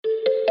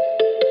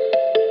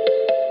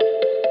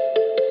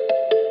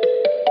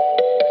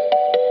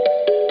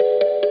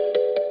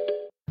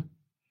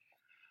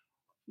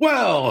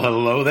Well,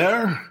 hello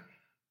there.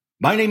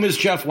 My name is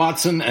Jeff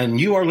Watson, and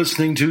you are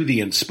listening to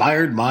the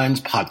Inspired Minds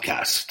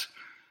podcast.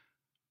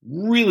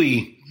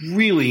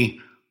 Really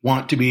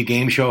want to be a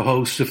game show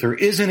host. If there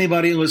is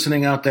anybody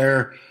listening out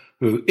there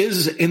who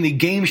is in the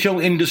game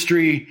show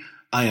industry,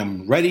 I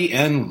am ready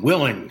and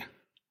willing.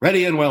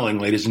 Ready and willing,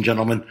 ladies and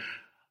gentlemen.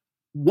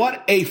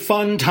 What a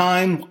fun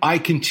time I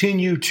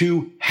continue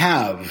to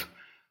have.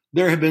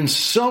 There have been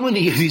so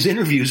many of these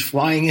interviews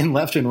flying in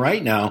left and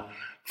right now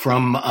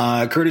from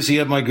courtesy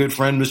of my good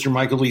friend, Mr.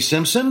 Michael Lee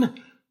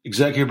Simpson,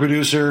 executive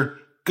producer,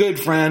 good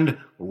friend,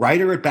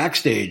 writer at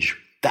Backstage.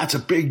 That's a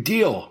big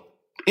deal.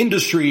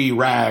 Industry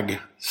rag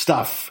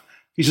stuff.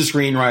 He's a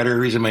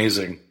screenwriter. He's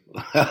amazing.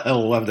 I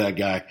love that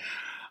guy.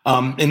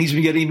 And he's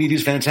been getting me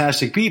these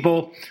fantastic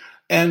people.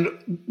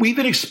 And we've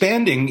been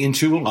expanding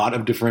into a lot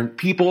of different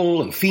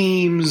people and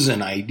themes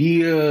and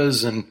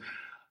ideas. And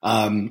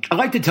I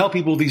like to tell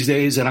people these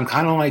days that I'm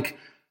kind of like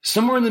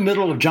somewhere in the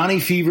middle of Johnny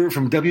Fever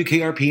from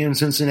WKRP in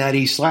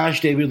Cincinnati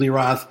 / David Lee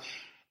Roth,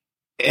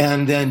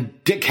 and then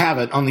Dick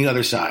Cavett on the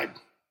other side.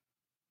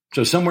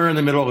 So somewhere in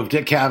the middle of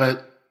Dick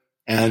Cavett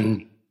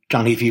and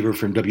Johnny Fever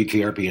from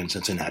WKRP in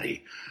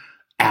Cincinnati.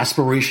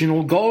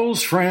 Aspirational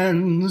goals,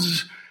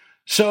 friends.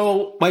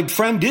 So my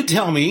friend did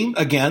tell me,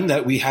 again,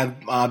 that we have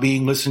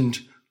being listened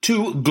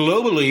to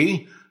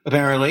globally,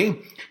 apparently.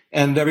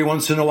 And every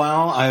once in a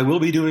while, I will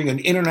be doing an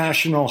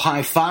international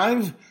high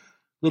five,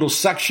 little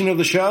section of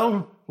the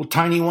show, little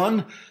tiny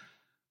one,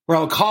 where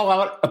I'll call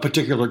out a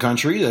particular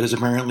country that is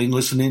apparently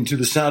listening to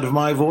the sound of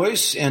my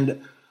voice.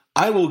 And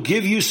I will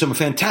give you some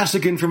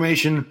fantastic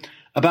information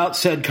about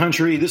said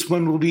country. This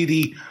one will be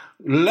the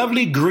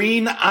lovely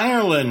green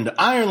Ireland.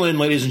 Ireland,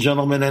 ladies and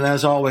gentlemen. And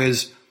as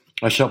always,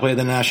 I shall play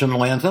the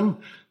national anthem.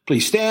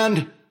 Please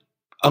stand.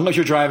 Unless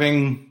you're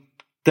driving,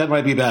 that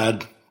might be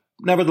bad.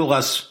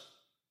 Nevertheless,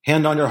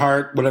 hand on your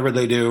heart, whatever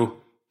they do,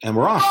 and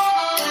we're off.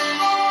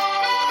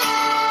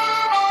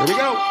 Here we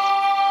go.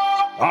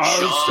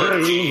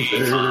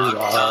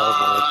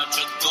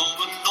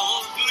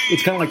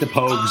 It's kind of like the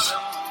Pogues.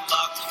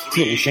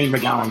 Little Shane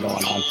MacGowan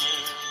going on.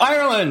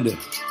 Ireland.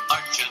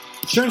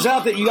 Turns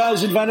out that you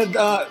guys invented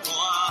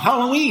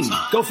Halloween.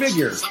 Go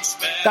figure.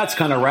 That's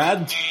kind of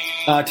rad.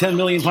 10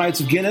 million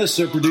pints of Guinness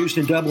are produced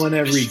in Dublin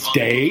every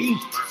day.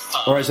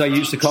 Or as I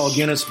used to call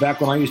Guinness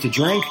back when I used to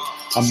drink,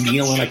 a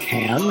meal in a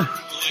can.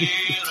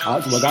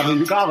 What got me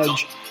through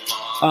college.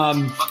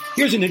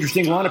 Here's an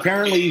interesting one.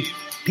 Apparently,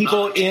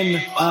 people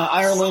in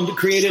Ireland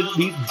created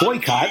the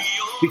boycott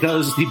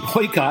because the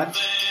boycott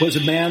was a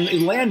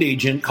land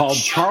agent called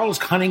Charles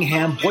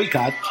Cunningham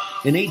Boycott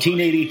in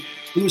 1880.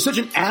 He was such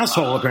an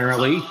asshole,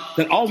 apparently,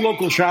 that all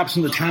local shops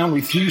in the town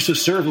refused to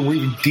serve him or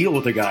even deal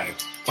with the guy.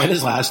 And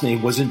his last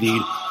name was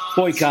indeed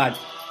Boycott.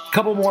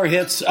 Couple more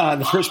hits.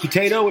 The first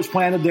potato was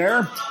planted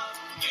there.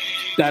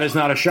 That is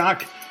not a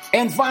shock.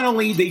 And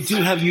finally, they do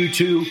have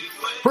U2.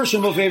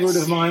 Personal favorite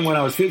of mine when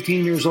I was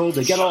 15 years old.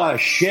 They get a lot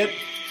of shit.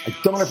 I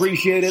don't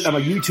appreciate it. I'm a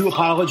U2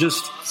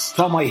 apologist.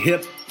 To all my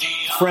hip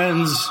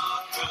friends.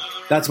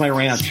 That's my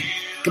rant.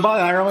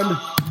 Goodbye, Ireland.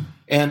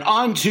 And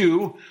on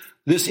to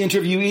this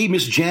interviewee,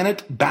 Miss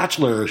Janet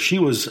Batchler. She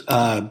was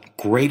a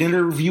great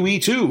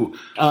interviewee, too.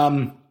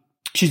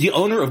 She's the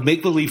owner of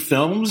Make Believe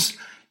Films,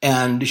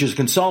 and she's a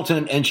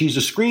consultant, and she's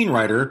a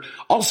screenwriter.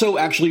 Also,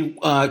 actually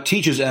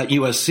teaches at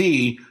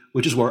USC,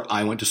 which is where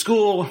I went to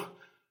school.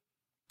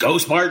 Go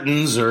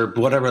Spartans, or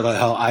whatever the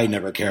hell. I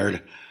never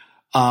cared.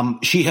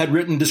 She had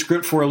written the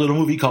script for a little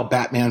movie called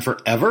Batman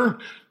Forever.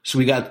 So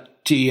we got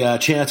the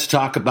chance to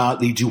talk about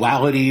the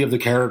duality of the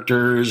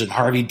characters and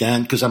Harvey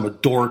Dent, because I'm a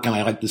dork and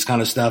I like this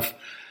kind of stuff.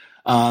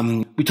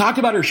 We talked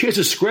about her. She has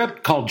a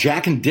script called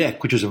Jack and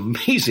Dick, which is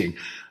amazing.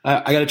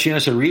 I got a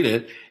chance to read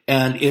it,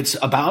 and it's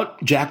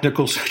about Jack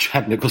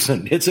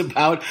Nicholson. It's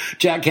about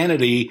Jack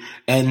Kennedy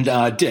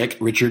and Dick,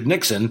 Richard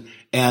Nixon,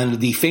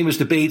 and the famous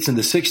debates in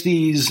the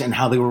 60s and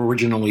how they were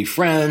originally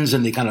friends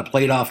and they kind of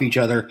played off each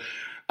other.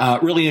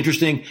 Really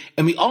interesting.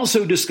 And we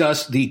also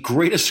discussed the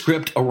greatest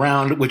script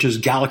around, which is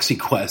Galaxy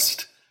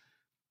Quest.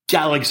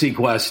 Galaxy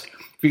Quest,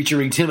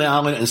 featuring Tim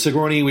Allen and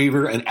Sigourney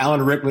Weaver and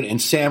Alan Rickman and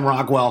Sam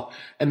Rockwell.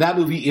 And that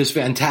movie is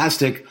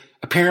fantastic.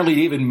 Apparently,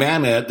 David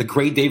Mamet, the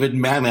great David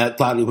Mamet,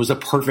 thought it was a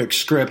perfect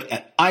script,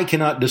 and I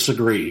cannot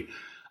disagree.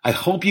 I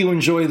hope you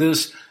enjoy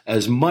this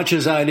as much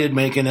as I did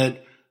making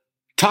it.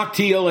 Talk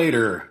to you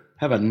later.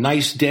 Have a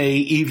nice day,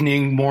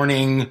 evening,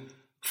 morning,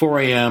 4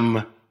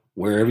 a.m.,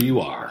 wherever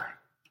you are.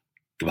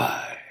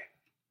 Goodbye.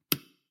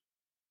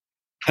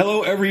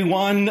 Hello,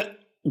 everyone.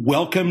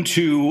 Welcome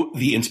to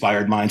the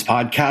Inspired Minds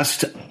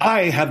podcast.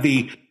 I have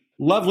the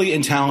lovely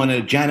and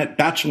talented Janet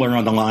Batchler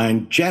on the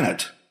line.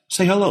 Janet,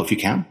 say hello if you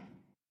can.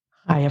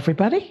 Hi,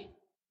 everybody.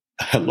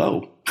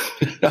 Hello.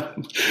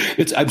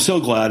 I'm so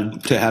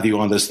glad to have you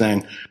on this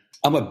thing.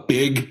 I'm a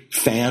big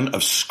fan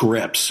of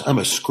scripts. I'm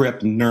a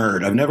script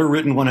nerd. I've never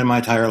written one in my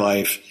entire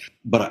life,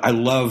 but I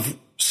love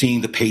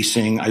seeing the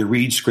pacing. I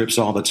read scripts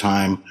all the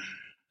time.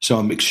 So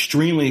I'm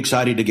extremely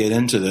excited to get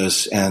into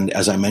this. And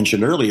as I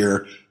mentioned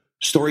earlier,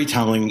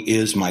 storytelling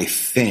is my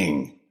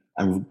thing.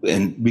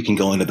 And we can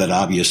go into that,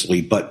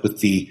 obviously, but with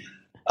the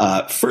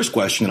First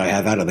question that I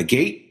have out of the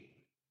gate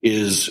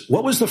is,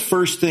 what was the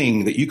first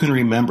thing that you can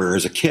remember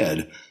as a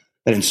kid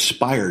that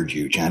inspired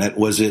you, Janet?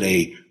 Was it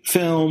a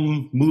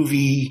film,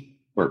 movie,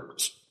 or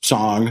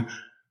song,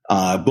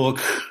 book,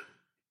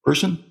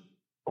 person?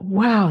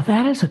 Wow,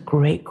 that is a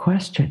great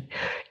question.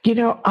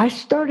 I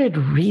started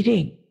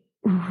reading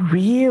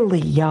really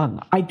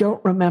young. I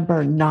don't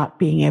remember not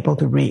being able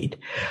to read.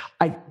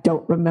 I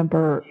don't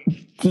remember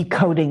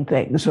decoding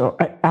things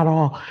at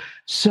all.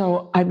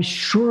 So I'm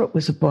sure it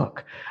was a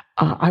book.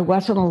 I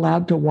wasn't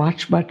allowed to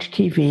watch much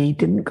TV,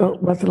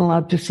 wasn't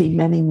allowed to see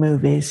many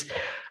movies,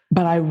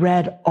 but I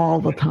read all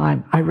the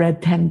time. I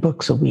read 10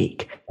 books a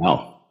week.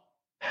 Wow.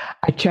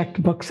 I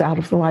checked books out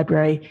of the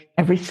library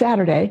every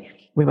Saturday.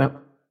 We went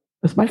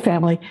with my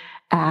family,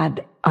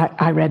 and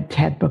I read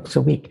 10 books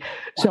a week.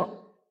 So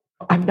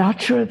I'm not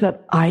sure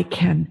that I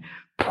can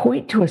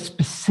point to a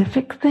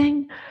specific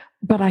thing,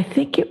 but I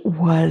think it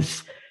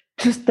was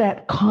just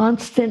that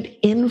constant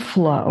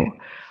inflow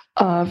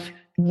of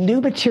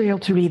new material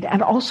to read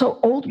and also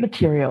old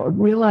material,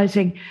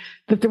 realizing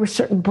that there were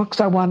certain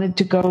books I wanted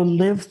to go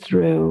live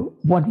through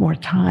one more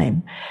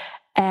time.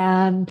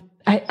 And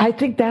I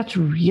think that's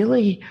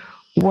really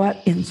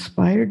what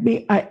inspired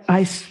me.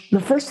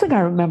 The first thing I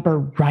remember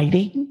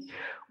writing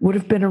would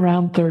have been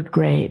around third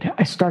grade.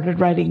 I started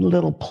writing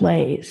little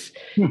plays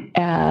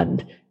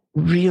and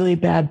really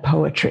bad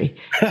poetry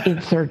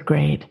in third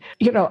grade.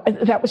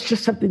 That was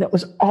just something that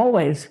was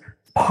always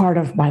part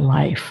of my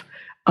life.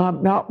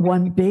 Not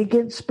one big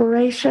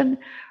inspiration,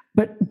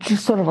 but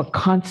just sort of a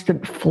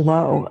constant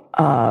flow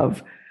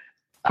of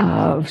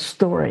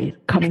story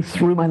coming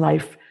through my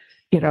life,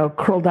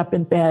 curled up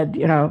in bed,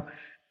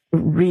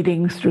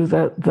 reading through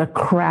the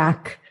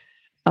crack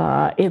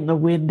in the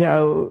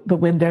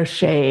window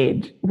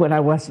shade when I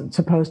wasn't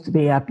supposed to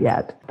be up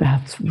yet.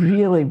 That's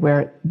really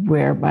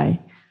where my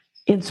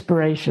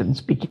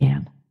inspirations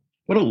began.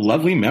 What a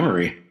lovely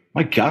memory.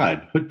 My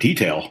God, what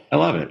detail. I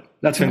love it.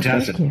 That's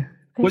fantastic. Thank you.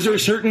 Was there a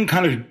certain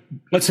kind of,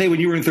 let's say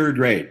when you wwere in third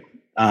grade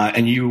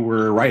and you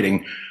were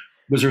writing,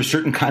 was there a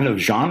certain kind of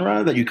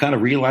genre that you kind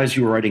of realized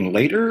you were writing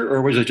later,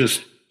 or was it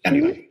just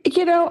anything?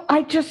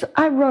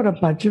 I wrote a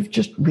bunch of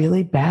just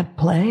really bad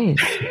plays,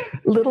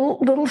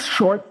 little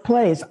short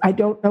plays. I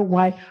don't know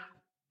why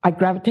I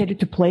gravitated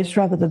to plays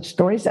rather than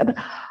stories. And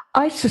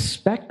I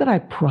suspect that I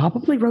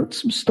probably wrote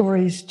some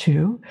stories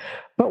too,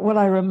 but what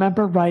I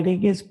remember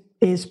writing is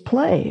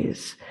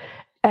plays.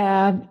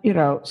 And,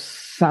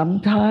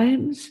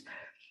 sometimes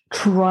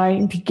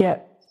trying to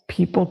get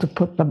people to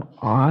put them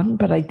on,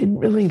 but I didn't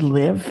really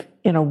live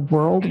in a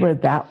world where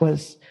that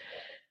was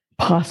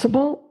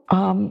possible.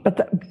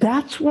 But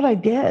that's what I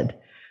did,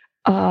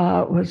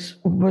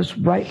 was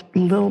write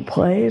little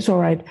plays,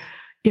 or I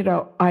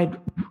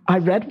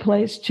read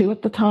plays too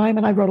at the time,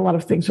 and I wrote a lot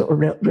of things that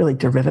were really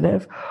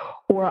derivative,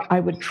 or I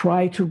would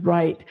try to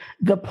write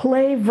the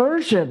play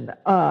version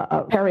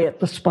of Harriet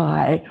the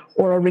Spy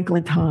or A Wrinkle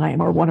in Time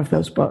or one of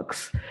those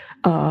books.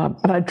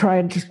 And I'd try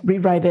and just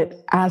rewrite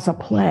it as a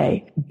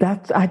play.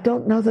 I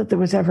don't know that there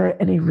was ever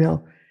any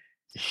real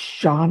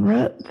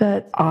genre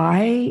that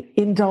I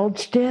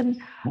indulged in.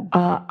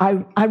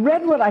 I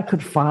read what I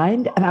could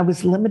find, and I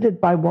was limited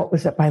by what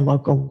was at my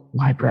local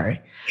library.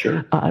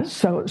 Sure.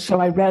 So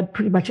I read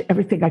pretty much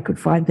everything I could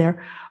find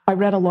there. I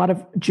read a lot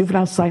of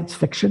juvenile science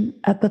fiction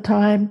at the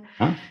time.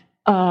 Huh?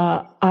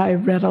 I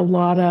read a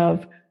lot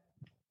of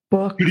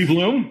books. Judy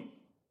Blume?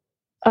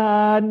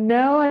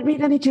 No, I didn't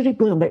read any Judy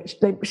Blume.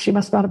 She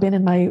must not have been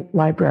in my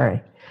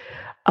library.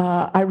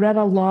 I read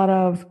a lot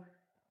of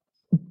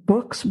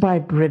books by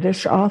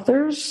British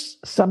authors.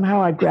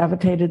 Somehow I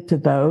gravitated to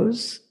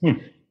those.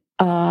 And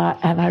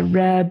I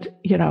read,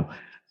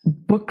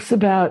 books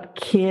about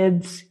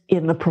kids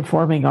in the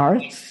performing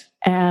arts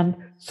and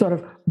sort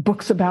of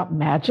books about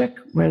magic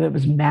where there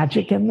was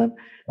magic in them.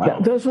 Wow.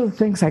 Those were the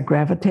things I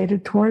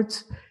gravitated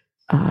towards.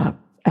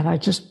 And I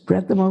just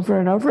read them over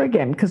and over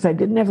again because I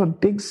didn't have a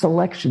big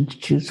selection to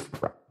choose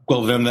from.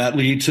 Well, then that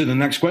leads to the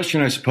next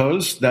question, I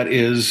suppose. That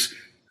is,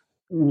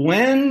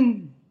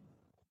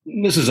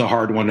 this is a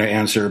hard one to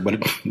answer, but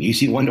an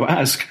easy one to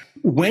ask.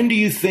 When do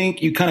you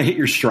think you kind of hit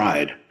your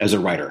stride as a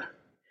writer?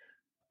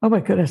 Oh, my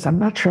goodness. I'm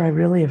not sure I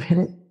really have hit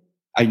it.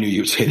 I knew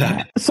you'd say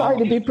that. Sorry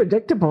to be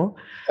predictable.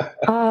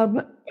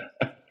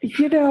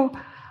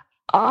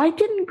 I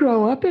didn't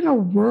grow up in a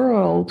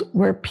world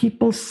where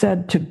people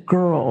said to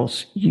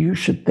girls, you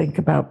should think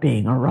about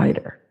being a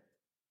writer.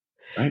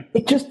 Right.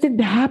 It just didn't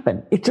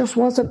happen. It just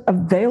wasn't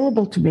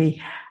available to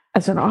me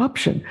as an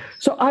option.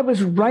 So I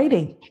was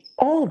writing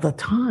all the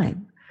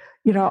time.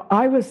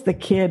 I was the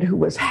kid who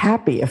was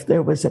happy if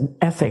there was an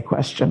essay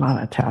question on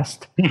a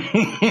test.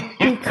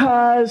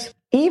 Because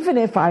even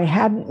if I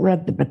hadn't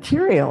read the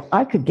material,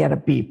 I could get a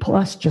B+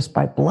 just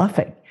by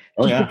bluffing.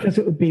 Because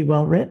it would be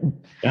well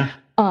written. Yeah.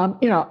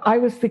 I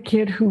was the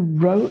kid who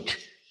wrote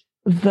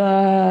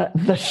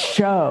the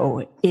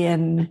show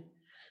in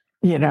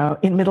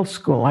middle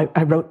school.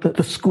 I wrote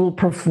the school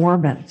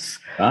performance,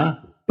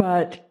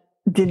 but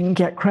didn't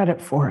get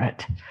credit for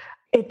it.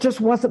 It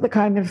just wasn't the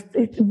kind of,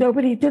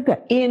 nobody did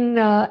that.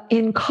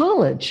 In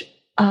college,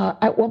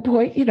 at one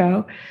point,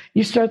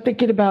 you start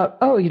thinking about,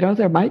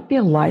 there might be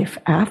a life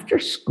after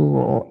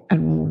school,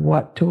 and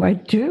what do I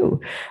do?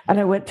 And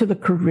I went to the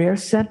Career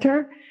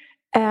Center,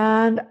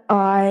 and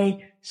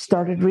I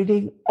started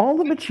reading all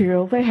the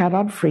material they had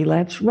on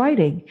freelance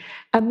writing.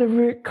 And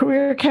the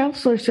career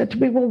counselor said to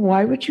me, well,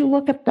 why would you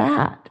look at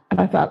that? And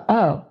I thought,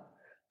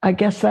 I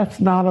guess that's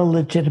not a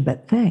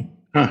legitimate thing.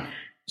 Huh.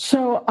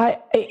 So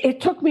it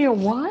took me a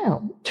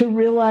while to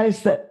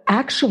realize that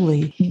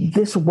actually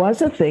this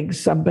was a thing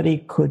somebody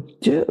could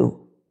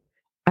do,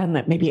 and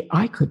that maybe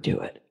I could do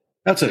it.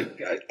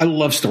 I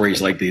love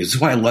stories like these. This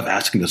is why I love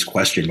asking this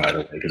question, by the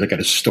way, because I got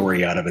a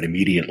story out of it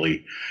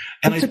immediately.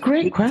 And it's a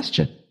great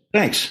question.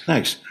 Thanks.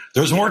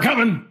 There's more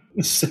coming.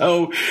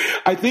 So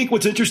I think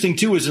what's interesting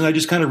too is, and I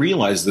just kind of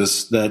realized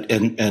this, that,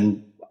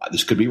 and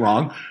this could be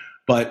wrong,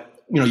 but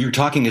you're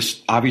talking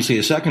obviously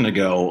a second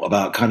ago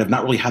about kind of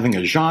not really having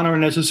a genre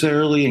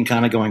necessarily and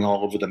kind of going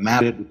all over the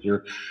map with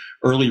your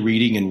early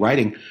reading and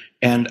writing.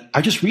 And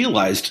I just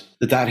realized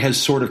that has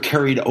sort of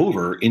carried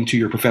over into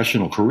your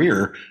professional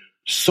career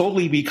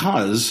solely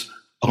because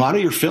a lot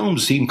of your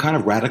films seem kind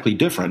of radically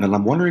different. And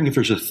I'm wondering if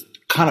there's a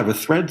kind of a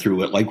thread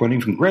through it, like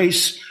Running from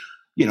Grace.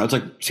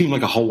 Seemed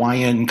like a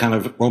Hawaiian kind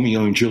of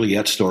Romeo and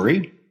Juliet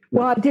story.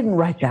 Well, I didn't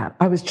write that.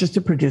 I was just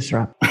a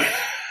producer.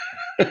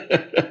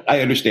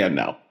 I understand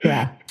now.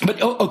 Yeah.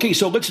 But okay,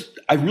 so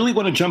I really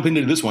want to jump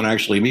into this one,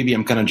 actually. Maybe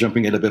I'm kind of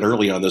jumping in a bit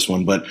early on this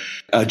one, but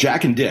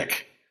Jack and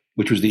Dick,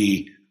 which was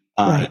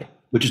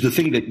which is the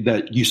thing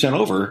that you sent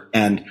over,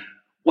 and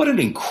what an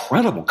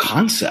incredible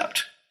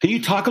concept. Can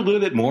you talk a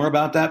little bit more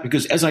about that?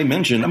 Because as I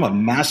mentioned, I'm a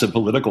massive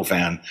political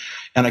fan,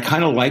 and I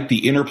kind of like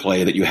the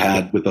interplay that you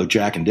had with both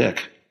Jack and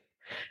Dick.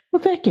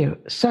 Well, thank you.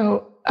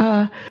 So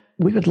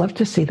we would love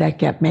to see that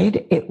get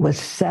made. It was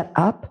set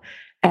up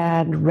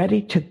and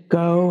ready to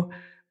go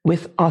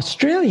with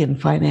Australian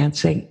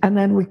financing, and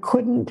then we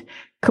couldn't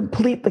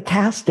complete the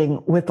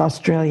casting with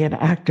Australian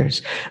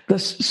actors.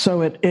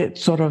 So it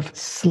sort of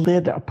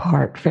slid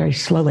apart very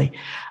slowly,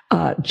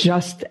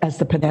 just as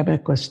the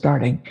pandemic was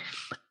starting.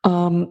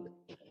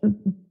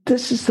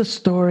 This is the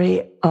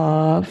story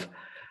of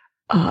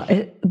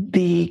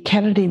the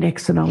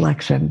Kennedy-Nixon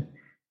election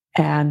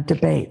and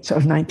debates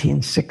of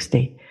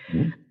 1960.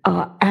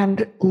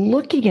 And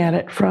looking at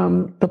it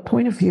from the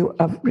point of view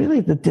of really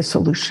the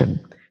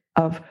dissolution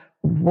of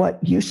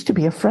what used to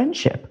be a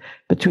friendship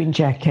between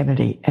Jack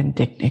Kennedy and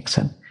Dick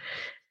Nixon.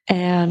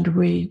 And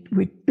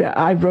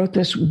I wrote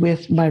this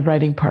with my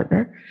writing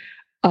partner,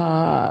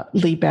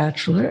 Lee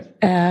Batchler,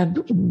 and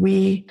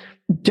we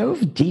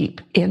dove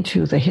deep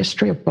into the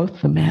history of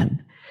both the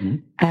men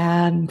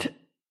and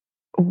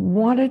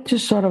wanted to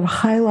sort of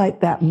highlight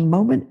that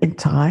moment in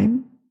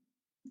time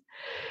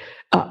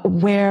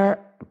where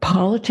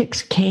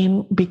politics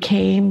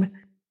became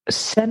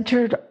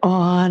centered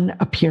on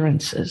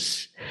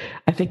appearances.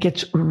 I think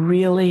it's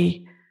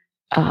really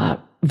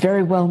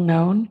very well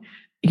known.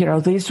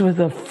 These were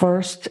the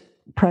first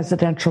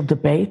presidential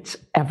debates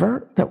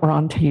ever that were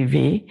on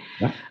TV.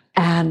 Yeah.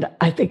 And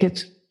I think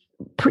it's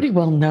pretty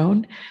well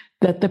known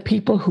that the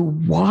people who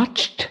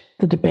watched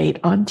the debate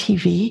on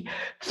TV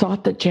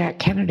thought that Jack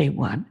Kennedy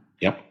won.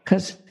 Yep.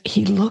 Because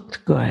he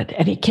looked good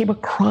and he came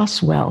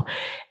across well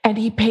and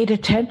he paid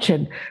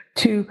attention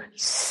to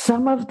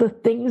some of the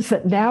things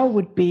that now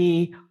would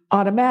be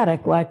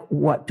automatic, like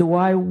what do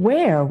I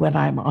wear when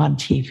I'm on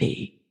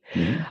TV?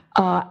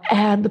 Mm-hmm.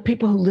 And the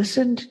people who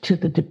listened to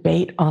the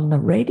debate on the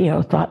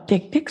radio thought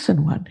Dick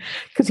Nixon won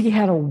because he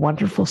had a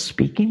wonderful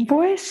speaking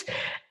voice.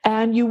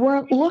 And you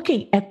weren't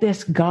looking at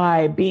this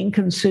guy being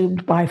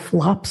consumed by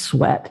flop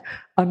sweat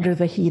under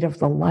the heat of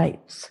the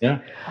lights. Yeah.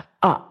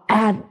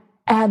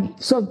 And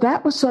so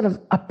that was sort of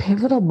a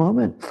pivotal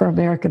moment for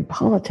American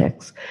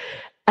politics.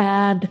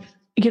 And,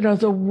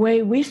 the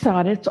way we saw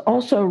it, it's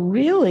also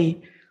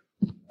really,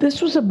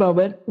 this was a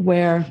moment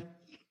where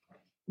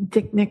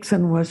Dick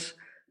Nixon was,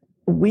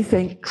 we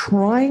think,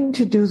 trying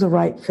to do the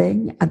right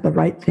thing, and the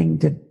right thing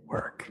didn't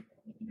work.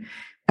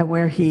 And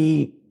where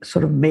he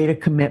sort of made a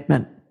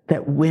commitment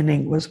that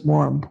winning was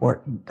more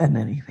important than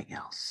anything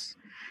else.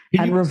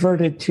 And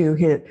reverted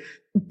to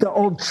the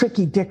old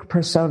tricky Dick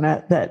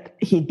persona that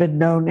he'd been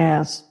known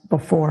as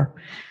before.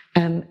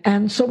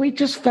 And so we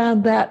just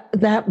found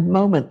that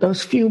moment,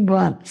 those few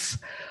months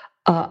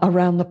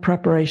around the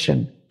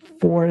preparation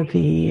for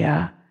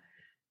the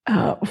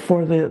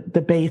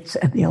debates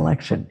and the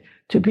election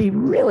to be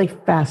really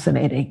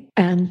fascinating,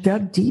 and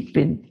dug deep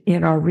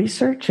in our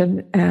research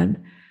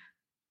and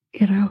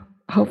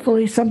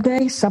hopefully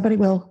someday somebody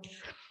will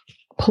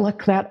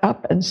pluck that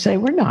up and say,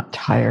 we're not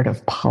tired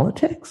of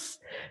politics.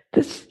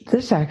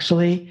 This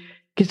actually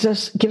gives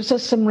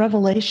us some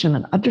revelation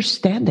and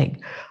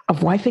understanding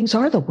of why things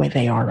are the way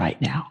they are right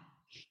now.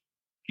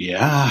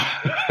 Yeah,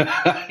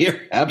 you're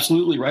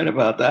absolutely right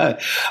about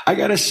that. I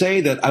got to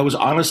say that I was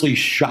honestly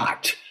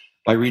shocked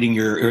by reading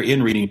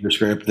your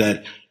script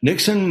that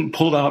Nixon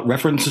pulled out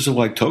references of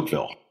like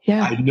Tocqueville.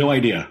 Yeah. I had no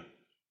idea.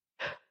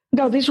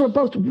 No, these were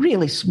both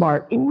really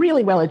smart,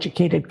 really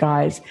well-educated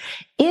guys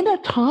in a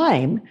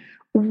time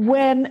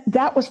when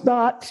that was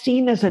not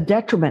seen as a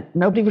detriment.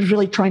 Nobody was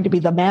really trying to be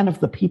the man of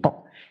the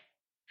people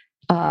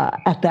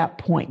at that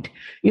point.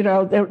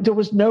 There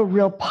was no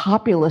real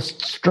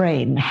populist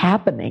strain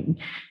happening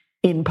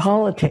in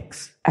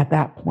politics at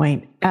that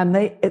point. And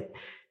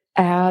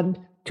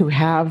to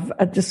have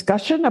a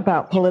discussion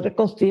about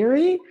political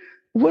theory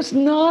was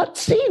not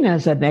seen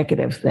as a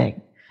negative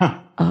thing. Huh.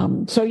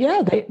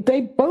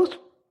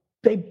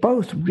 They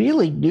both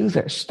really knew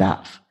their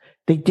stuff.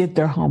 They did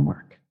their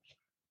homework.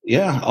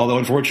 Yeah, although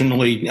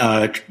unfortunately,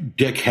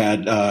 Dick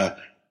had what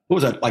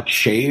was that, like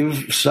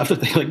shave stuff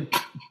that they like?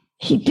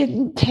 He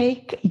didn't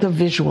take the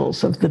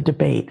visuals of the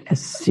debate as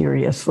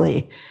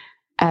seriously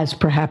as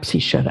perhaps he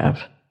should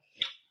have,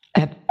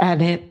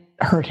 and it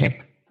hurt him.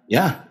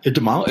 Yeah, it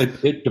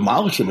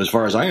demolished him, as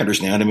far as I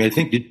understand. I mean, I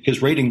think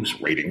his ratings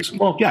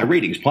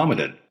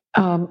plummeted.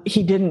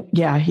 He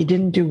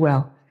didn't do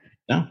well.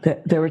 Yeah.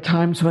 There were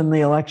times when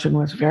the election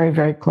was very,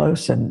 very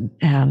close, and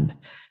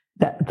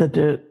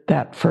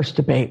that first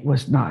debate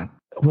was not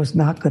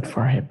good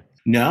for him.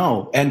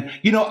 No, and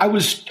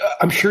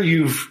I'm sure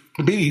you've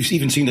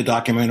even seen the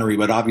documentary,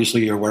 but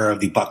obviously you're aware of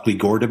the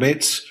Buckley-Gore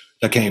debates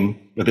that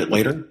came a bit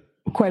later.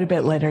 Quite a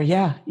bit later,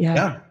 yeah.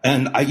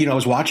 And I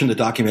was watching the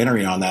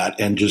documentary on that,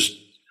 and just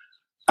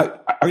I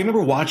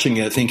remember watching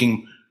it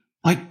thinking,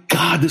 my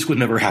God, this would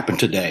never happen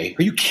today.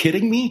 Are you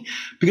kidding me?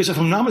 Because if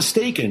I'm not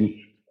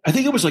mistaken, I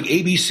think it was like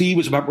ABC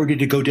was about ready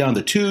to go down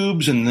the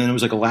tubes, and then it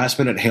was like a last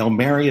minute Hail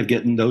Mary of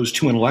getting those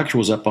two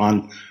intellectuals up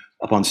on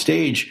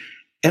stage.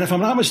 And if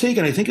I'm not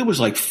mistaken, I think it was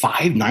like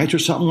 5 nights or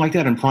something like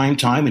that in prime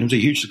time, and it was a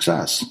huge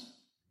success.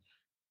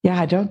 Yeah,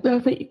 I don't know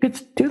that you could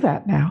do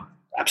that now.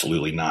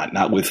 Absolutely not.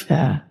 Not with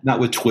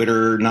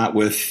Twitter, not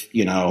with,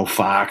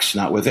 Fox,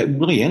 not with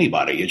really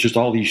anybody. It's just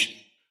all these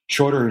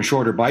shorter and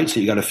shorter bites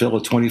that you got to fill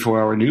a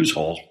 24-hour news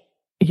hole.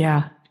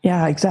 Yeah,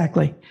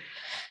 exactly.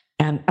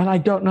 And I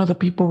don't know that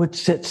people would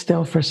sit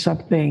still for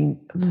something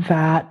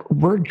that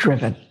word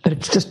driven, that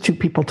it's just two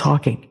people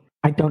talking.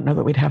 I don't know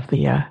that we'd have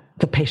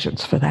the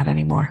patience for that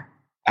anymore.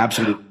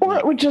 Absolutely. Or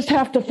it would just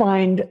have to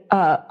find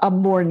a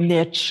more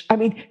niche. I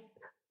mean,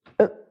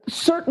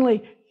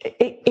 certainly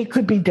it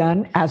could be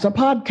done as a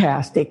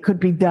podcast. It could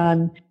be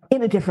done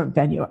in a different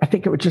venue. I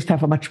think it would just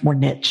have a much more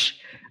niche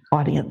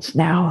audience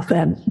now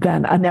than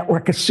a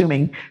network,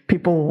 assuming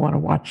people will want to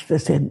watch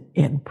this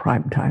in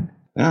prime time.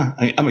 Yeah,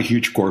 I'm a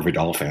huge Gore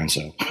Vidal fan,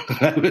 so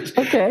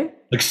okay.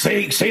 Like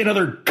say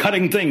another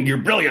cutting thing. You're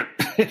brilliant.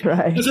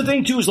 Right. Because the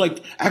thing too is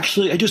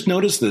actually I just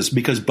noticed this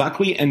because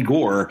Buckley and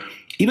Gore,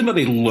 even though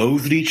they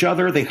loathed each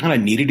other, they kind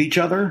of needed each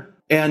other.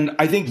 And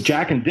I think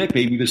Jack and Dick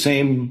may be the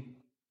same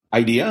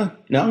idea.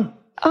 No.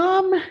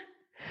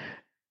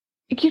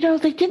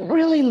 They didn't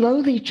really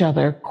loathe each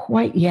other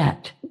quite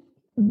yet.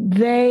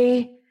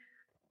 They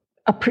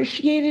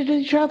appreciated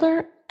each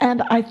other,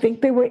 and I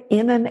think they were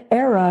in an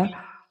era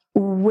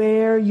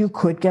where you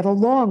could get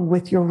along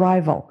with your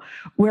rival,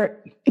 where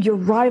your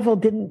rival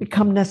didn't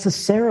become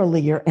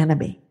necessarily your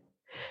enemy.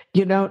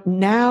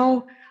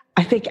 Now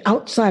I think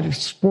outside of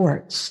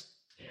sports,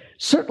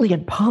 certainly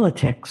in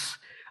politics,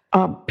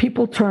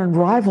 people turn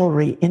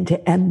rivalry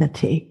into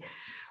enmity,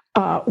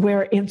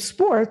 where in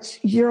sports,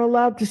 you're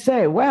allowed to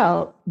say,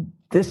 well,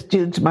 this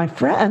dude's my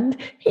friend.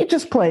 He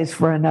just plays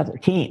for another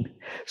team.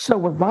 So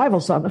we're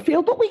rivals on the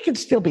field, but we can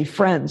still be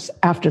friends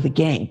after the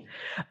game.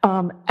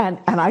 And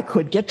I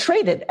could get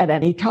traded at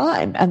any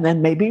time, and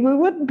then maybe we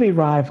wouldn't be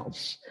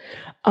rivals.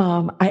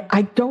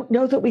 I don't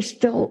know that we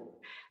still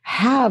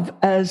have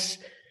as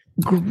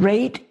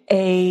great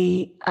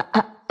an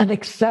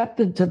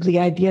acceptance of the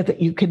idea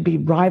that you can be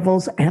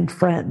rivals and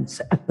friends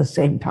at the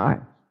same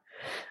time.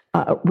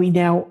 We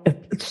now,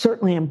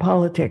 certainly in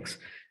politics,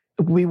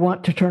 we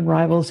want to turn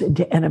rivals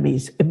into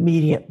enemies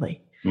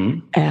immediately. Mm-hmm.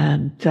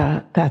 And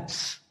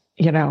that's,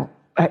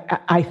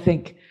 I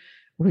think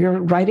we're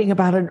writing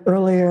about an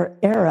earlier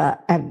era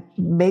and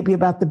maybe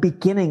about the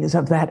beginnings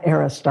of that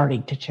era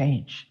starting to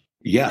change.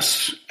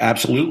 Yes,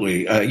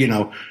 absolutely.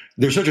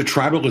 There's such a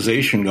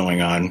tribalization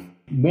going on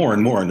more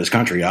and more in this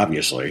country,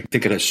 obviously. I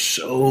think it has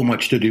so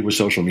much to do with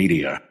social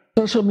media.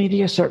 Social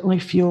media certainly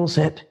fuels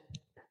it.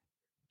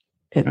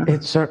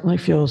 It certainly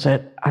fuels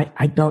it.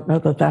 I don't know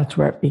that that's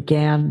where it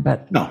began,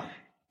 but no,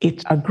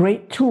 it's a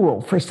great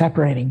tool for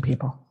separating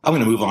people. I'm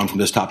going to move on from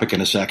this topic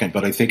in a second,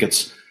 but I think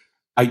it's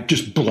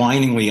just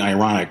blindingly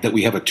ironic that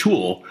we have a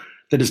tool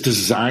that is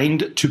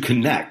designed to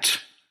connect,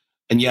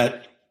 and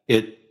yet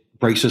it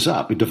breaks us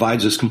up. It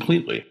divides us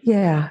completely.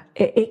 Yeah,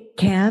 it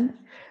can,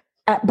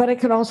 but it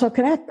can also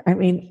connect. I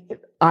mean,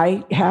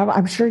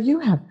 I'm sure you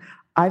have.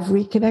 I've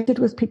reconnected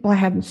with people I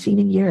hadn't seen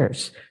in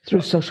years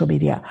through social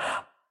media.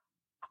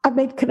 I've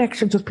made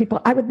connections with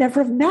people I would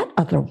never have met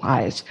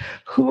otherwise,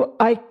 who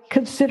I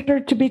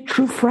consider to be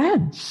true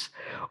friends,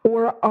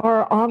 or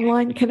our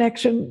online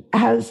connection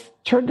has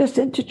turned us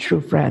into true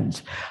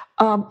friends.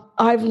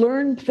 I've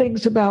learned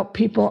things about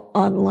people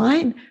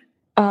online,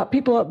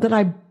 people that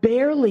I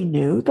barely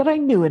knew, that I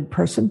knew in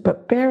person,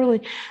 but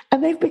barely,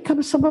 and they've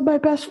become some of my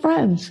best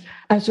friends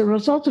as a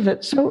result of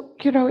it. So,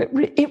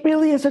 it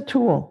really is a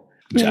tool.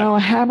 You know, a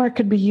hammer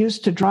could be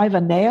used to drive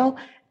a nail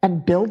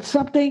and build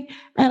something,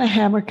 and a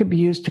hammer could be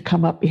used to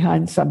come up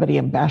behind somebody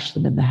and bash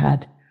them in the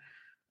head.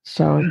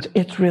 So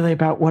it's really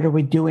about what are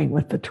we doing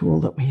with the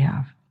tool that we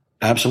have.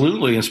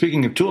 Absolutely. And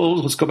speaking of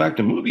tools, let's go back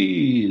to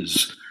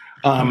movies.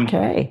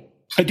 Okay.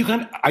 I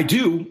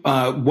do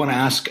want to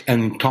ask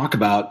and talk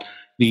about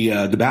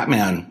the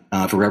Batman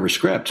Forever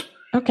script.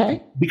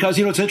 Okay. Because,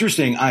 it's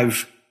interesting. I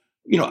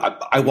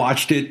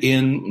watched it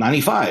in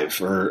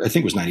 95, or I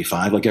think it was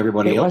 95, like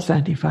everybody else. It was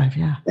 95,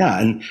 yeah. Yeah,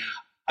 and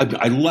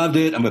I loved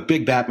it. I'm a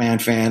big Batman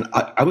fan.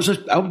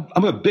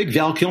 I'm a big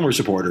Val Kilmer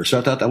supporter, so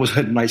I thought that was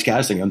a nice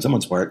casting on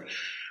someone's part.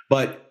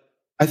 But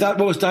I thought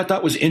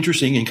what was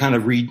interesting in kind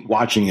of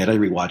rewatching it. I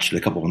rewatched it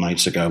a couple of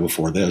nights ago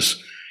before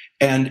this,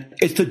 and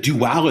it's the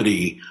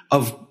duality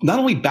of not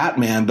only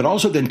Batman but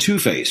also then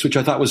Two-Face, which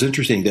I thought was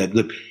interesting. That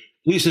at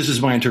least this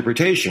is my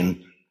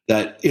interpretation.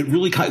 That it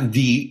really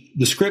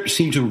the script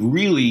seemed to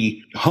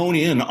really hone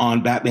in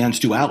on Batman's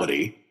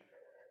duality,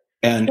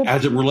 and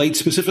as it relates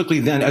specifically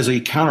then as a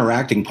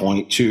counteracting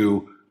point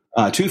to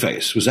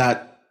Two-Face. Was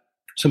that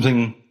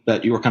something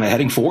that you were kind of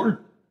heading for?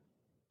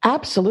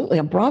 Absolutely,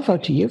 and bravo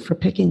to you for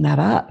picking that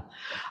up.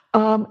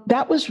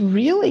 That was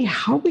really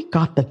how we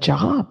got the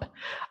job,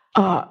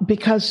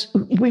 because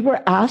we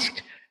were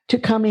asked to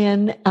come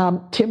in.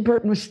 Tim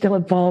Burton was still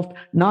involved,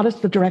 not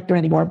as the director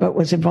anymore, but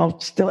was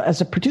involved still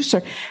as a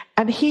producer.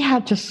 And he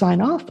had to sign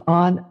off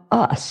on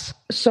us.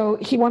 So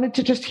he wanted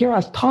to just hear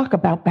us talk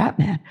about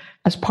Batman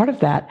as part of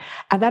that.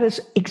 And that is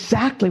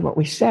exactly what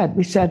we said.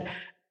 We said,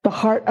 the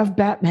heart of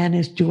Batman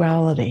is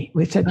duality.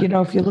 We said,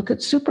 if you look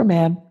at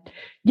Superman,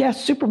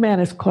 yes, Superman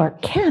is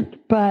Clark Kent,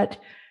 but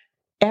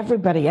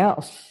everybody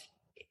else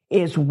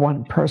is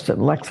one person.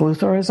 Lex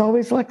Luthor is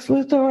always Lex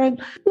Luthor, and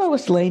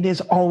Lois Lane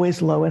is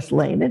always Lois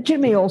Lane, and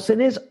Jimmy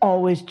Olsen is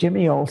always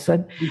Jimmy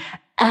Olsen.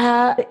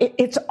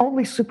 It's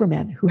only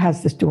Superman who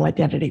has this dual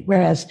identity,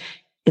 whereas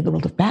in the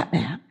world of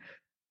Batman,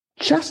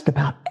 just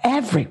about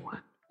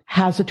everyone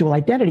has a dual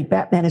identity.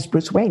 Batman is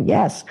Bruce Wayne,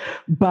 yes,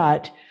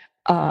 but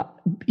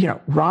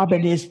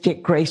Robin is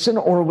Dick Grayson,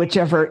 or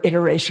whichever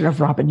iteration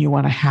of Robin you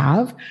want to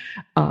have.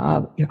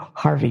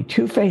 Harvey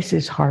Two-Face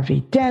is Harvey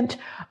Dent.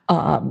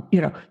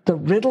 The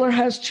Riddler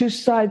has two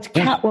sides.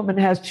 Yes. Catwoman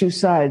has two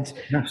sides.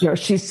 Yes.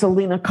 She's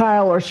Selena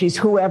Kyle, or she's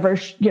whoever.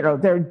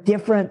 They're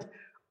different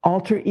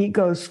alter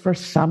egos for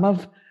some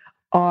of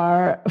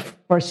our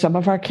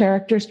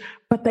characters,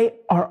 but they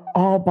are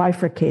all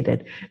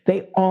bifurcated.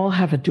 They all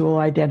have a dual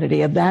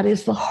identity, and that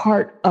is the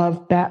heart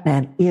of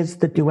Batman, is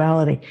the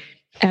duality.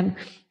 And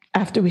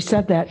after we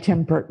said that,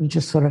 Tim Burton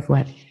just sort of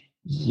went,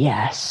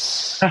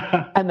 yes.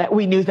 And that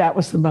we knew that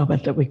was the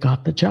moment that we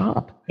got the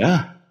job.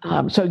 Yeah.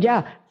 So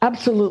yeah,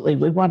 absolutely.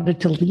 We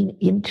wanted to lean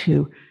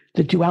into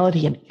the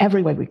duality in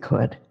every way we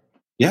could.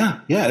 Yeah.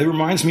 Yeah. It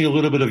reminds me a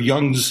little bit of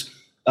Jung's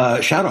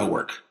shadow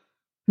work.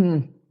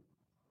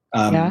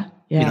 Yeah.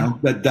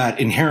 That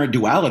inherent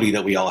duality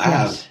that we all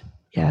have.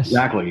 Yes.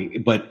 Exactly.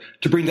 But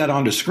to bring that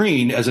onto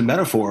screen as a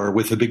metaphor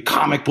with the big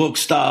comic book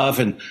stuff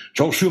and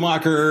Joel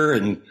Schumacher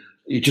and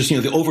just,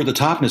 the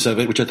over-the-topness of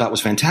it, which I thought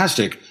was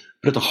fantastic.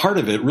 But at the heart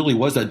of it really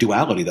was that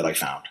duality that I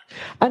found.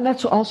 And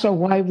that's also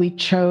why we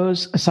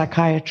chose a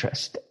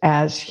psychiatrist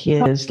as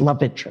his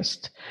love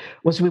interest,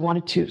 was we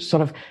wanted to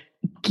sort of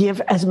give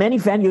as many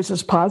venues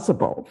as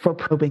possible for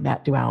probing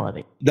that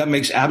duality. That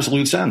makes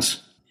absolute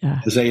sense. Yeah.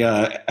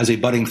 As a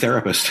budding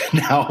therapist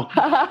now.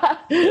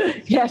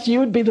 Yes, you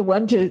would be the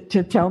one to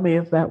tell me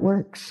if that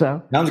works.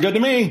 So sounds good to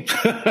me.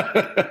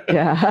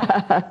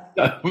 Yeah.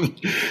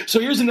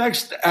 So here's the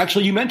next.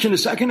 Actually, you mentioned a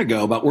second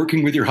ago about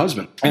working with your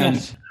husband, and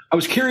yes. I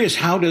was curious,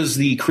 how does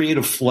the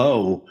creative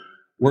flow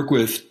work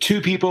with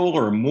two people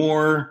or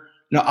more?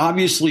 Now,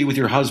 obviously, with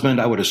your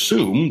husband, I would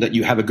assume that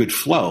you have a good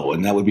flow,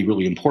 and that would be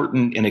really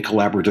important in a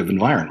collaborative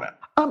environment.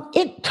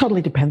 It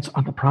totally depends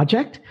on the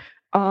project.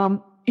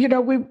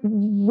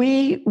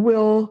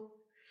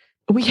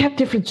 We have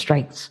different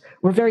strengths.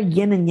 We're very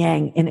yin and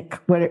yang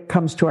when it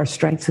comes to our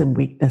strengths and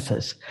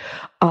weaknesses.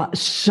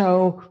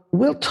 So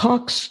we'll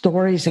talk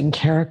stories and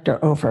character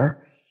over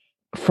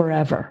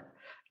forever,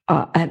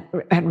 and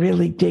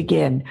really dig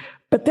in.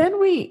 But then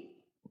we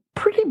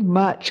pretty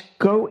much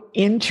go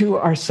into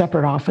our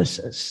separate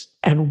offices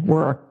and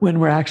work when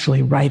we're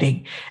actually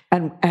writing,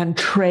 and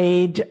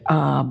trade.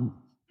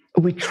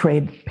 We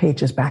trade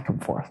pages back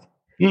and forth.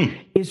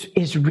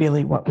 Is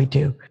really what we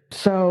do.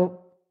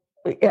 So,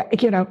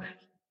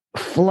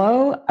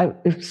 flow,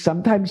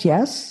 sometimes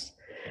yes.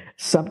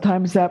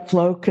 Sometimes that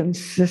flow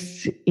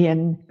consists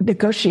in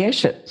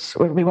negotiations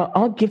where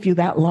I'll give you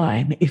that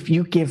line if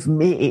you give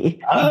me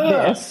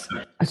this.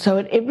 So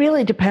it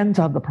really depends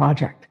on the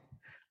project,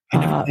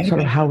 sort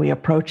of how we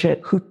approach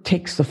it, who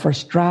takes the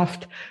first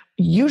draft.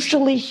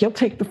 Usually he'll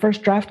take the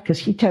first draft because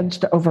he tends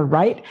to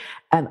overwrite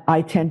and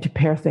I tend to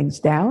pare things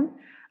down.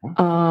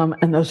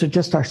 And those are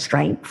just our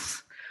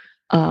strengths.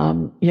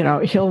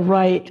 He'll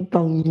write the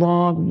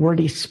long,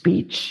 wordy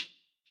speech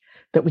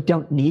that we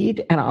don't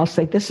need. And I'll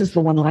say, this is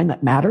the one line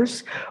that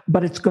matters,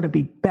 but it's going to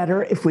be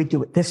better if we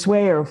do it this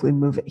way or if we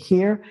move it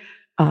here.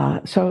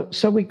 So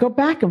we go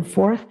back and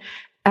forth.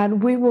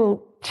 And we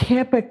will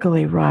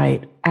typically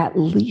write at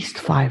least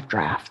 5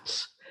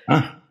 drafts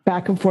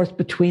back and forth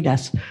between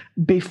us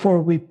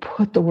before we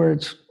put the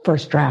words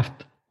first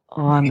draft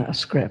on a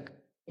script.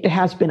 It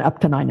has been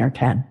up to 9 or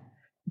 10,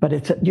 but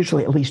it's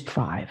usually at least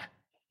 5.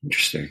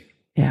 Interesting.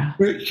 Yeah.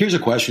 Here's a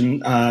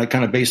question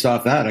kind of based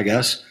off that, I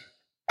guess.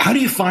 How do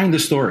you find the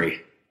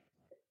story?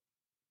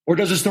 Or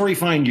does the story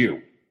find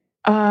you?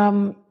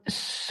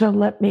 So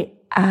let me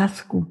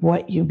ask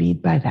what you mean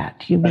by that.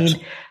 Do you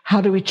mean how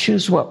do we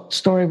choose what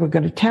story we're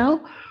going to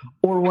tell?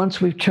 Or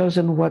once we've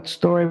chosen what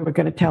story we're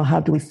going to tell,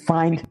 how do we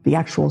find the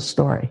actual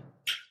story?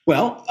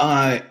 Well,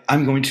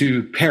 I'm going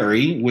to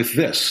parry with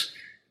this.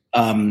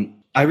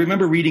 I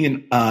remember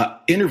reading an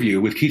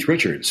interview with Keith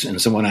Richards,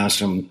 and someone asked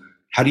him,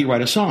 how do you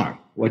write a song?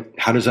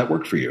 How does that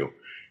work for you?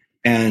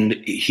 And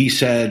he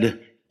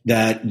said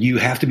that you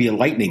have to be a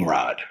lightning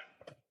rod,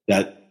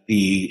 that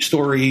the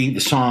story,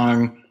 the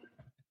song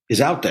is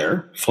out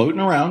there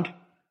floating around,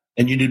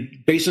 and you need to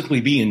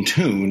basically be in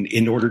tune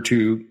in order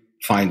to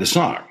find the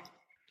song.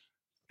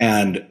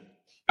 And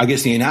I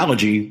guess the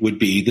analogy would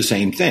be the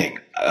same thing.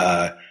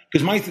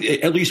 Because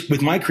at least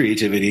with my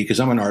creativity, because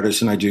I'm an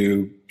artist and I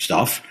do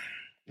stuff,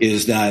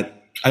 is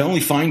that I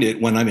only find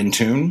it when I'm in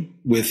tune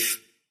with,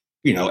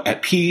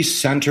 at peace,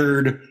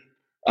 centered,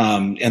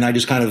 and I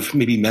just kind of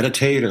maybe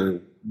meditate or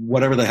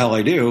whatever the hell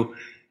I do,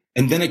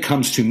 and then it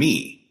comes to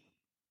me.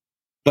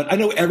 But I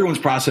know everyone's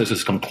process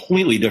is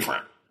completely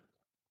different.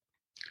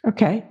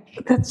 Okay,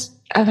 that's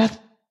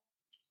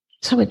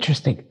so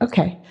interesting.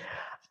 Okay,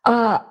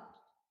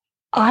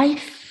 I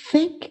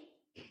think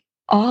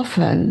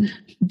often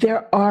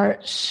there are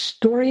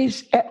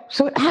stories.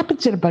 So it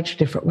happens in a bunch of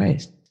different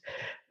ways.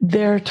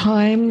 There are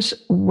times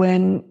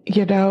when,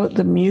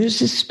 the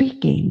muse is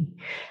speaking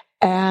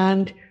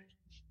and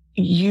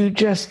you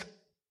just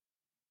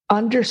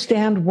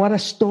understand what a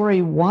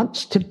story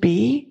wants to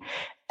be,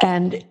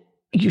 and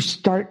you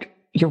start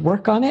your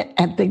work on it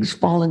and things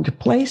fall into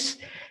place.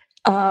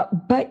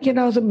 But,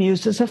 the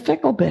muse is a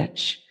fickle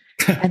bitch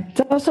and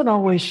doesn't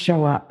always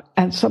show up.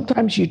 And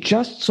sometimes you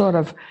just sort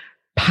of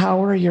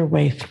power your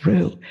way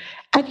through.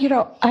 And,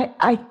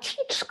 I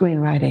teach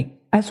screenwriting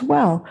as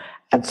well.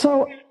 And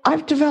so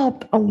I've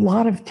developed a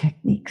lot of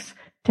techniques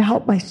to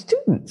help my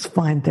students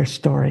find their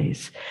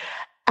stories.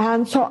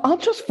 And so I'll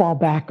just fall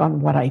back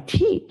on what I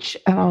teach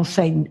and I'll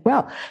say,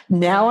 well,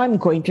 now I'm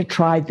going to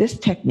try this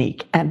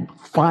technique and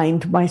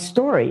find my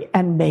story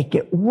and make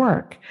it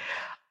work.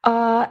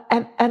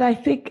 And I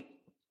think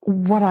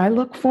what I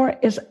look for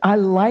is I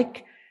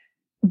like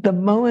the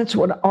moments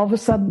when all of a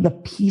sudden the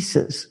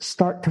pieces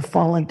start to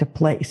fall into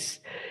place.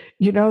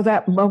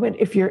 That moment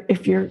if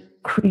you're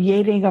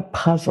creating a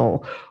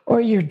puzzle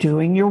or you're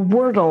doing your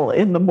Wordle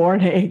in the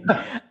morning,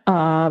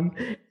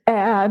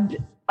 and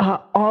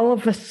all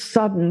of a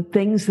sudden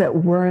things that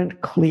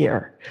weren't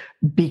clear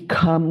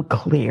become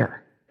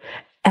clear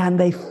and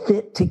they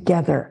fit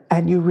together.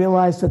 And you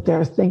realize that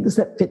there are things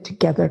that fit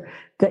together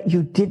that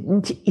you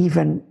didn't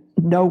even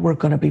know were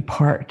going to be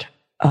part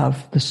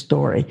of the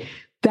story.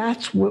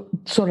 That's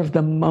sort of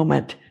the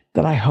moment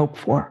that I hope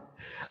for,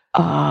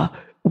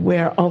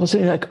 where all of a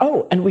sudden you're like,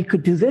 oh, and we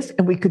could do this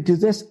and we could do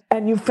this.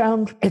 And you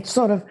found it's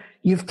sort of,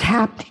 you've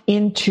tapped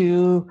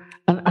into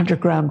an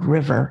underground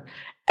river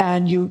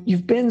and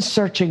you've been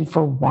searching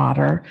for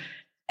water,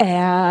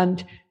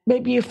 and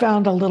maybe you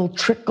found a little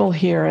trickle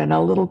here and a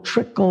little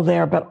trickle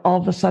there, but all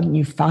of a sudden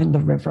you find the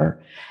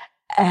river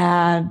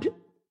and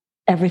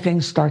everything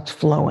starts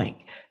flowing.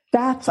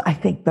 That's, I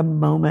think, the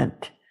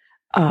moment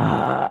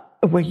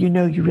where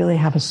you really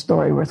have a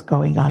story worth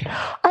going on.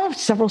 I have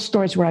several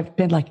stories where I've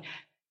been like,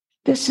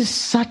 this is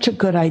such a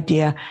good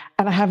idea,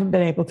 and I haven't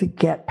been able to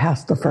get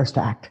past the first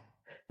act.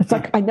 It's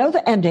like, I know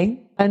the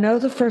ending, I know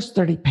the first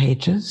 30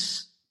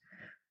 pages,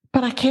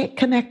 but I can't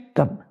connect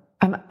them.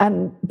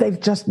 And they've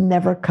just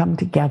never come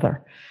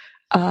together.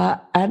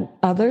 And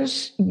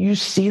others, you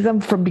see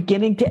them from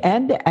beginning to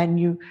end, and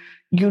you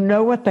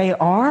know what they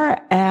are,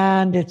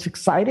 and it's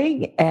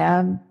exciting,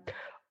 and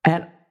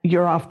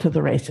you're off to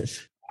the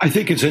races. I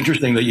think it's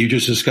interesting that you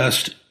just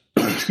discussed,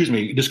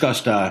 playing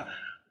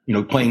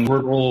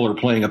Wordle or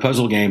playing a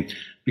puzzle game,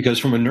 because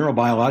from a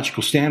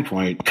neurobiological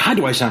standpoint, God,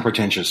 do I sound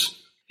pretentious?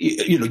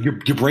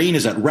 Your brain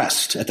is at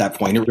rest at that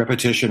point,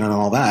 repetition and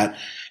all that.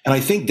 And I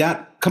think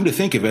that, come to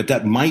think of it,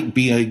 that might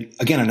be,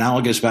 again,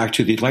 analogous back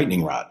to the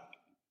lightning rod.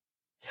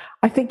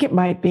 I think it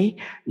might be.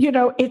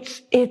 It's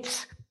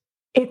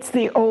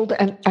the old,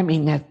 and I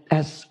mean,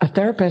 as a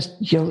therapist,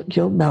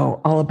 you'll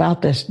know all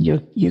about this.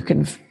 You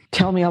can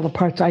tell me all the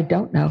parts I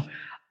don't know.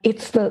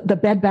 It's the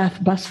Bed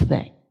Bath bus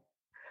thing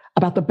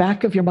about the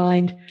back of your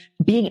mind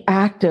being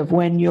active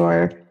when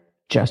you're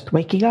just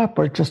waking up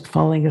or just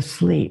falling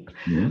asleep,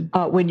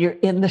 when you're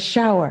in the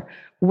shower,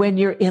 when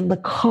you're in the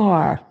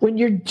car, when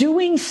you're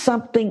doing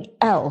something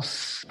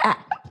else.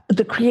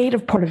 The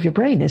creative part of your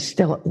brain is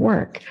still at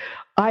work.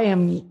 I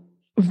am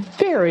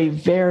very,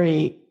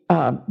 very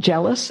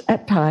jealous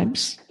at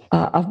times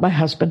of my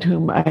husband,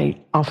 whom I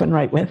often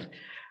write with,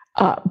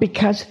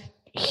 because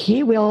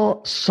he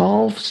will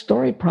solve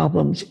story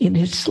problems in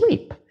his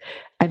sleep.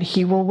 and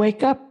he will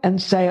wake up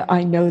and say,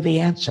 I know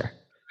the answer.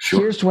 Sure.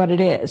 Here's what it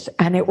is,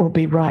 and it will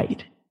be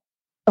right.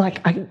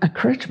 Like, I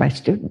encourage my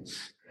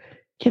students,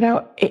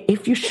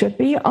 if you should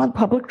be on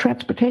public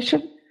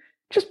transportation,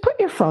 just put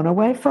your phone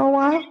away for a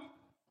while.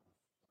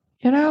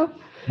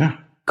 Yeah.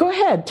 Go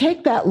ahead,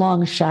 take that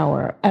long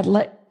shower and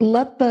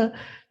let the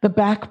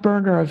back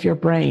burner of your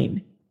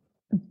brain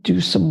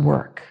do some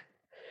work.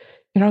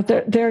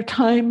 There are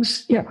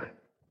times,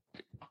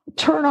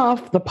 turn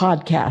off the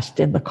podcast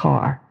in the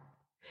car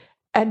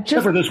and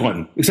just except for this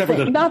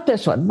one, not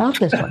this one,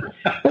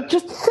 but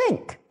just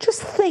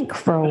think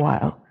for a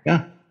while.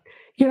 Yeah.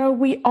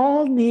 We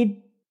all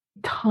need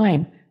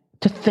time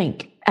to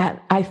think. And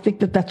I think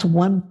that that's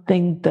one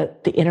thing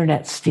that the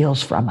internet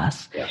steals from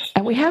us. Yes.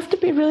 And we have to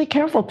be really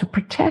careful to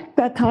protect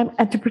that time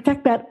and to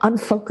protect that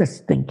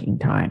unfocused thinking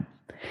time.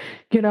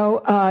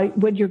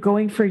 When you're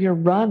going for your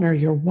run or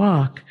your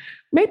walk,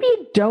 maybe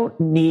you don't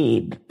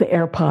need the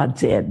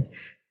AirPods in,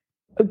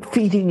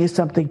 feeding you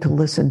something to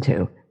listen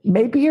to.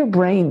 Maybe your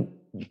brain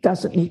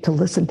doesn't need to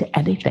listen to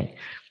anything.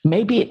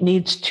 Maybe it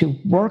needs to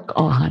work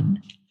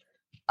on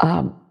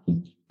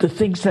the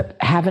things that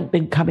haven't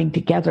been coming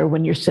together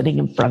when you're sitting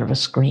in front of a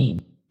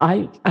screen.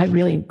 I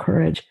really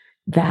encourage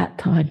that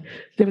time.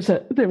 There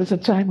was a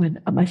time when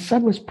my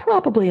son was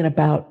probably in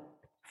about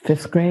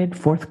 5th grade,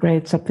 4th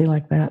grade, something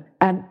like that.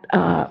 And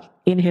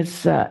in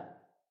his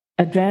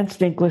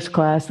advanced English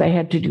class, they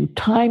had to do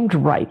timed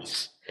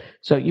writes.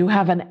 So you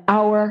have an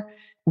hour,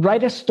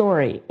 write a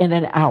story in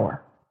an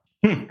hour.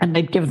 And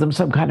they'd give them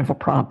some kind of a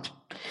prompt.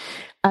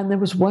 And there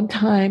was one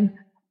time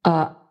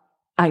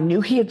I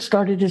knew he had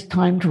started his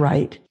timed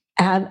write,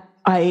 and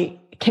I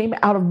came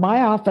out of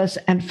my office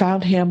and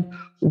found him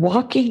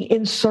walking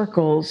in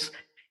circles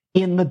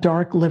in the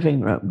dark living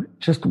room,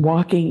 just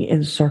walking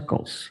in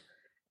circles.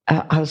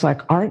 I was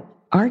like,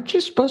 aren't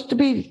you supposed to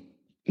be,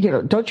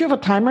 don't you have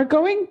a timer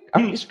going?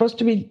 Aren't you supposed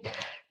to be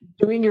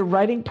doing your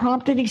writing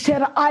prompt? And he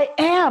said, I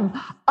am.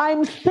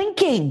 I'm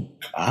thinking.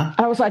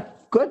 I was like,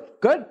 good.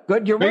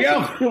 You're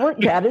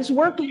working. That is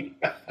working.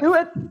 Do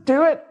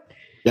it.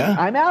 Yeah.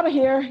 I'm out of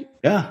here.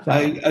 Yeah. So.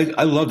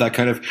 I love that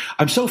kind of,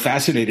 I'm so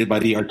fascinated by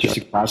the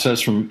artistic process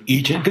from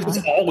each, because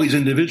it's always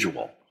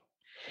individual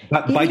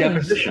by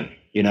definition,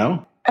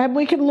 And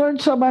we can learn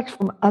so much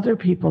from other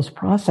people's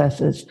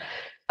processes.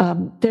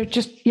 They're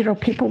just,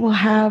 people will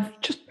have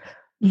just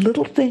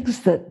little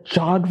things that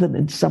jog them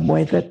in some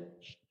way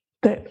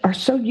that are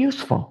so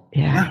useful.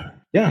 Yeah.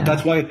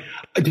 That's why,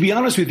 to be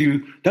honest with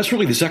you, that's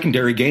really the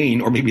secondary gain,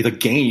 or maybe the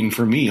gain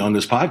for me on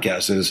this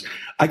podcast, is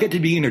I get to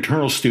be an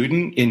eternal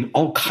student in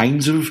all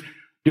kinds of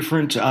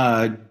different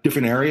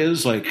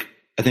areas. Like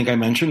I think I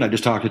mentioned, I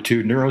just talked to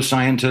 2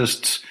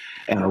 neuroscientists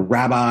and a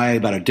rabbi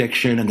about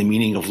addiction and the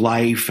meaning of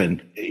life. And,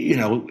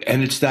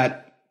 and it's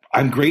that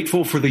I'm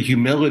grateful for the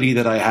humility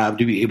that I have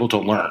to be able to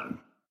learn.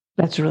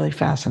 That's really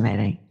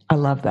fascinating. I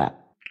love that.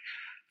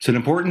 It's an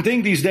important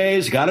thing these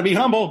days. Got to be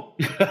humble.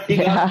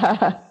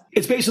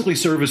 It's basically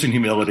service and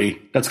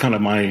humility. That's kind of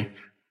my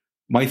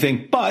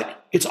thing.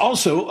 But it's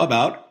also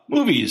about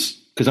movies,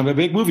 because I'm a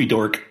big movie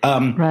dork.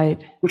 Right.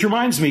 Which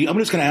reminds me, I'm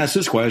just going to ask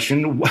this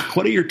question.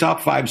 What are your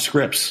top 5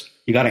 scripts?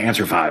 You got to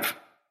answer 5.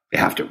 You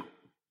have to.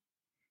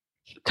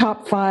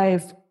 Top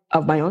 5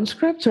 of my own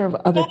scripts or of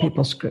other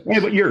people's scripts? Yeah,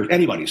 but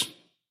anybody's.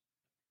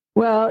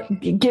 Well,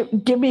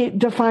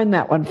 define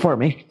that one for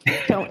me.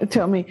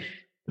 Tell me.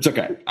 It's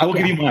okay. I will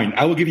give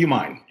you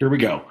mine. Here we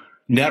go.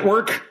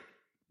 Network,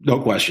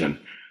 no question.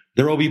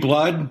 There Will Be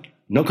Blood,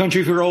 No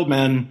Country for Old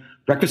Men,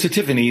 Breakfast at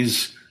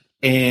Tiffany's,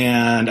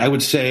 and I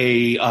would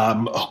say,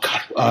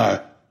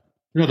 another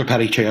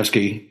Patty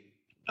Chayefsky.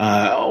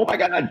 Oh my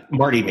God,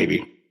 Marty,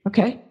 maybe.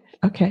 Okay.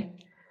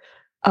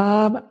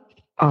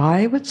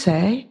 I would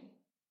say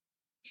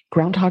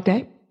Groundhog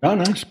Day. Oh,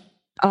 nice.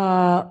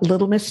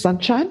 Little Miss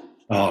Sunshine.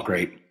 Oh,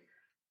 great.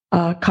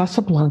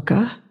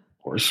 Casablanca.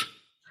 Of course.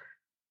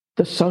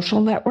 The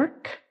Social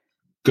Network.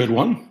 Good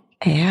one.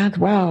 And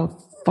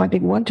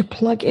finding one to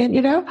plug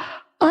in,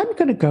 I'm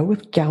going to go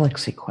with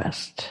Galaxy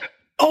Quest.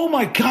 Oh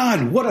my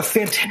God, what a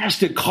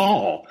fantastic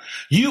call.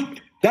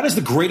 That is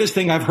the greatest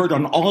thing I've heard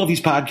on all of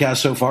these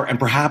podcasts so far, and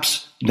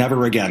perhaps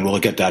never again will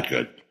it get that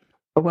good.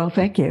 Well,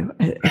 thank you.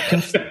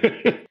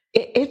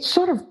 It's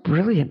sort of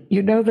brilliant.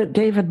 You know that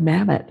David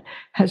Mamet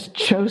has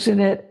chosen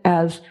it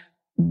as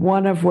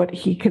one of what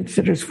he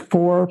considers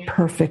 4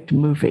 perfect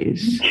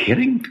movies. Are you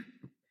kidding?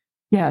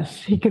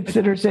 Yes, he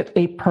considers it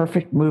a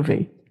perfect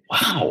movie.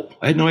 Wow,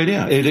 I had no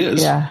idea. It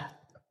is. Yeah.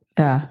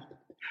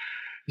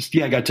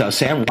 I got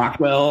Sam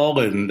Rockwell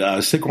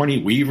and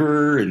Sigourney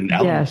Weaver and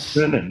Alan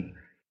Rickman. And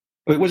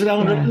wait, was it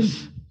Alan Rickman?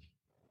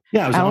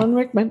 Yeah, it was Alan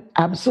Rickman.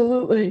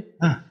 Absolutely.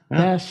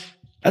 Yes.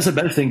 That's the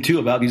best thing too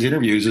about these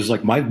interviews is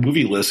like my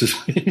movie list is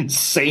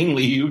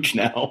insanely huge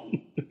now.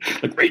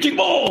 Like Raging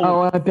Bull.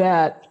 Oh, I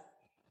bet.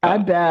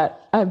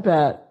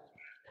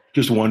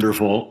 Just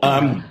wonderful.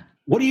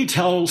 What do you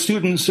tell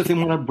students if they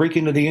want to break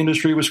into the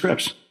industry with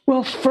scripts?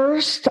 Well,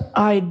 first,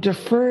 I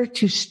defer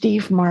to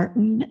Steve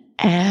Martin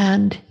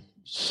and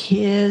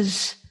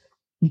his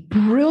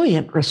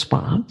brilliant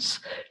response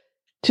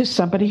to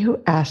somebody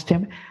who asked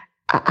him,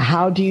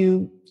 how do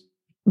you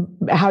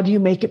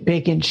make it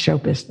big in show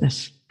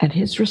business? And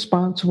his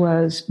response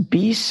was,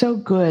 be so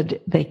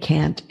good they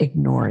can't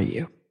ignore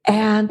you.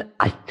 And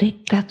I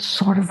think that's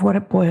sort of what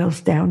it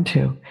boils down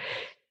to,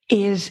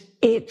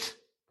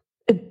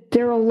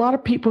 there are a lot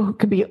of people who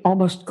can be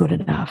almost good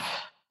enough,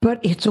 but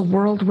it's a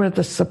world where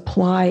the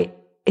supply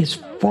is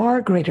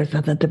far greater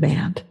than the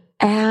demand,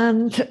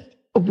 and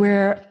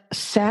where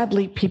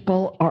sadly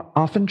people are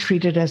often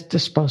treated as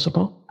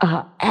disposable.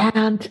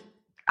 And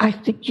I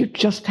think you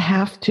just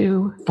have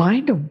to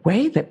find a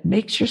way that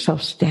makes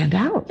yourself stand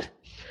out.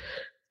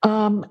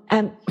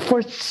 And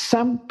for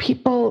some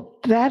people,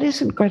 that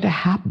isn't going to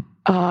happen.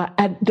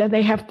 And then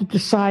they have to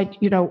decide,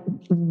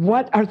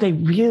 what are they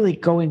really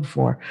going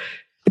for?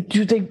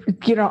 Do they,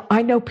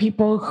 I know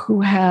people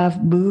who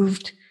have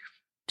moved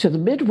to the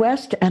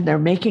Midwest and they're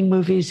making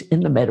movies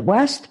in the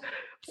Midwest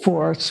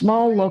for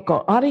small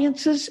local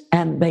audiences,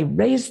 and they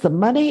raise the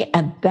money,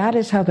 and that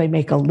is how they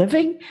make a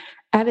living.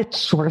 And it's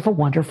sort of a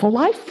wonderful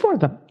life for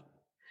them.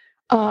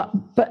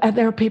 But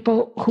there are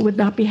people who would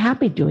not be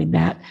happy doing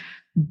that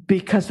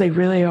because they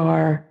really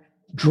are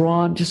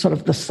drawn to sort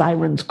of the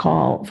siren's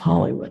call of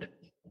Hollywood.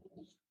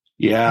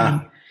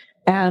 Yeah.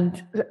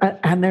 And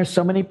there's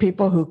so many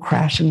people who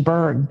crash and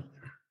burn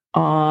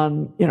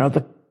on,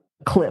 the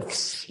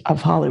cliffs of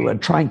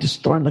Hollywood, trying to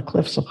storm the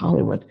cliffs of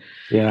Hollywood.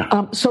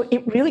 Yeah. So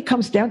it really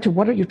comes down to,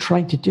 what are you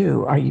trying to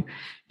do? Are you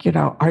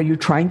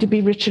trying to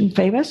be rich and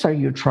famous? Are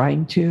you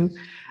trying to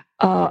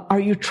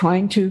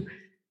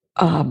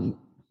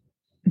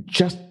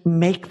just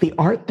make the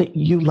art that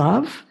you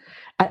love?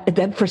 And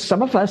then for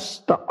some of us,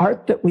 the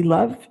art that we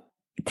love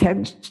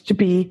tends to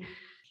be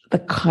the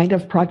kind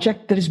of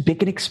project that is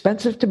big and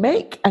expensive to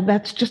make. And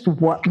that's just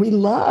what we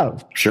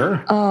love.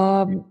 Sure.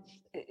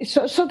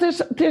 So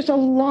there's a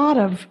lot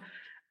of,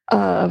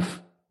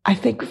 I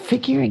think,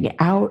 figuring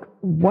out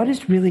what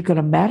is really going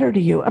to matter to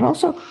you. And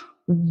also,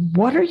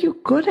 what are you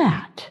good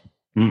at?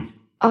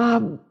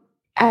 And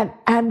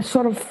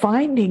sort of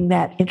finding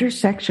that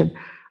intersection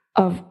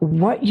of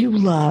what you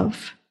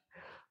love,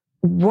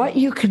 what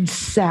you can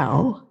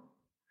sell,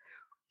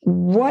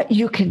 what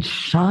you can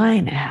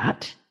shine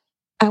at,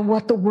 and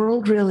what the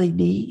world really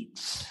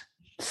needs.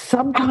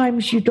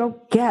 Sometimes you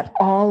don't get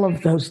all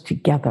of those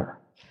together.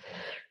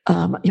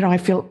 I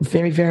feel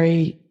very,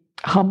 very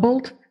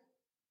humbled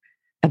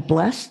and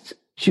blessed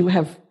to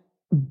have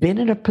been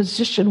in a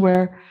position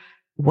where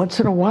once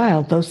in a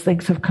while those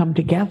things have come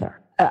together.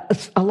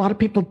 A lot of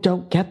people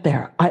don't get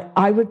there.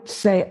 I would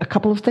say a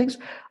couple of things.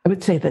 I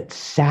would say that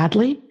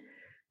sadly,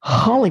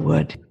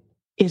 Hollywood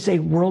is a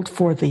world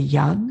for the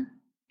young.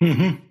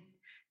 Mm-hmm.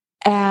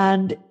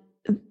 And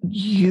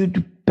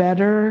you'd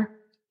better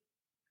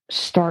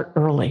start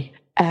early.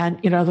 And,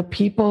 the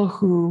people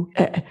who,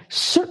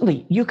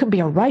 certainly you can be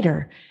a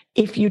writer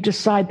if you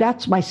decide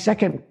that's my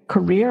second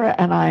career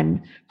and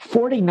I'm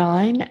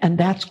 49 and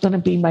that's going to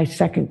be my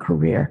second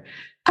career.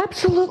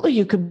 Absolutely,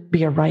 you could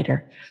be a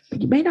writer,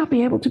 but you may not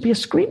be able to be a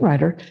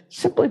screenwriter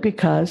simply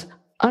because,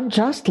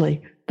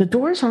 unjustly, the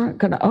doors aren't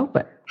going to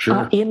open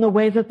in the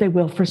way that they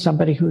will for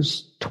somebody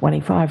who's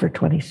 25 or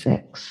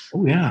 26.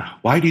 Oh, yeah.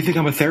 Why do you think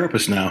I'm a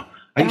therapist now?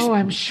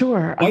 I'm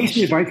sure. I used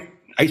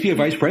to be a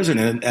vice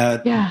president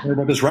at Warner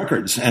Brothers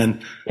Records.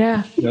 And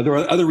there were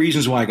other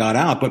reasons why I got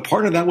out, but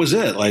part of that was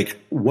it. Like,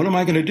 what am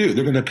I going to do?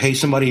 They're going to pay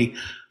somebody,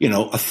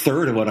 a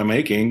third of what I'm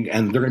making,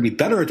 and they're going to be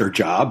better at their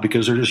job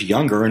because they're just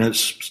younger and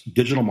it's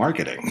digital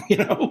marketing,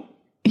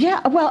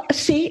 Yeah. Well,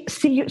 so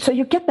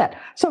you get that.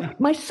 So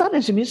my son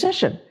is a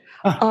musician.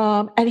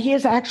 And he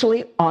is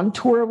actually on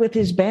tour with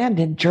his band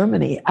in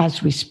Germany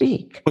as we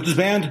speak. What's his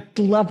band?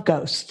 Love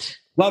Ghost.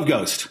 Love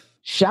Ghost.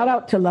 Shout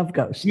out to Love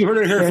Ghost. You heard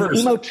it here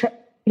first.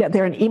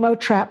 They're an emo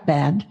trap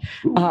band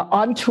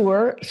on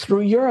tour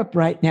through Europe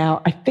right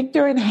now. I think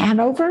they're in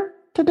Hanover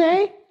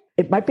today.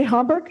 It might be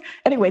Hamburg.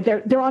 Anyway,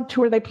 they're on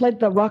tour. They played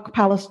the Rock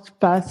Palace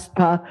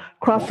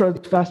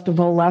Crossroads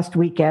Festival last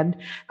weekend,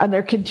 and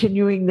they're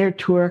continuing their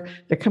tour.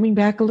 They're coming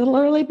back a little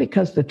early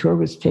because the tour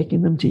was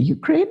taking them to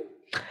Ukraine.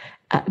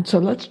 And so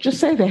let's just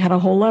say they had a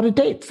whole lot of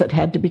dates that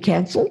had to be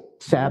canceled,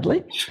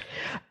 sadly.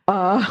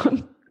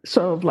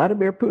 So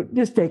Vladimir Putin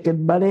has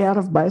taken money out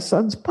of my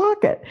son's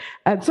pocket.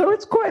 And so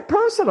it's quite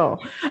personal.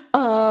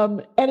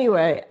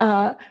 Anyway,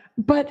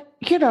 but,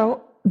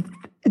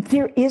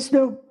 there is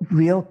no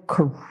real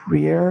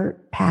career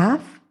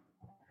path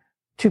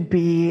to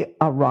be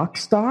a rock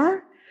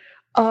star.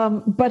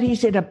 But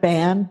he's in a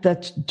band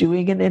that's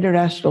doing an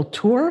international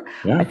tour.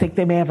 Yeah. I think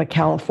they may have a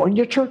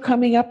California tour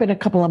coming up in a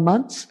couple of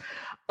months.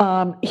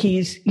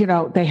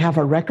 They have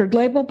a record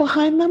label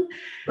behind them.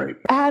 Right.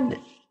 And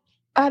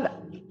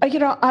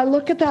I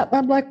look at that and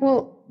I'm like,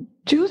 well,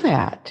 do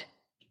that.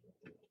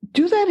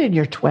 Do that in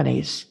your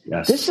 20s.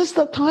 Yes. This is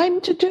the time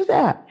to do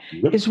that.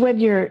 Yep. Is when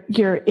you're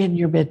in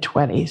your mid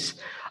 20s.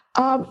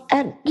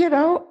 And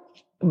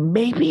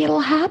maybe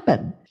it'll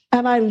happen.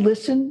 And I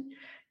listen,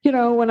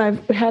 when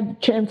I've had a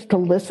chance to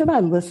listen, I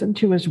listen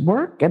to his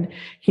work, and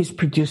he's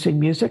producing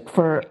music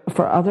for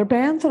other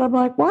bands. And I'm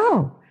like,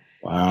 wow.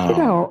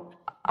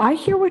 I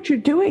hear what you're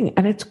doing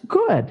and it's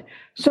good.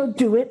 So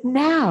do it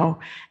now.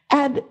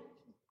 And,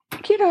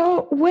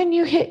 when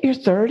you hit your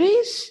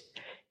 30s,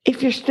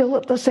 if you're still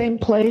at the same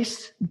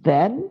place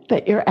then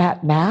that you're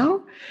at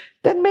now,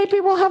 then maybe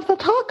we'll have the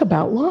talk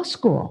about law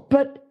school.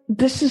 But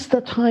this is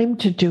the time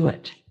to do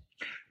it.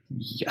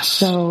 Yes.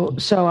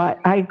 So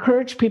I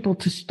encourage people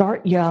to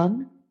start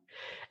young,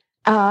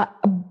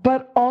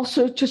 but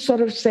also to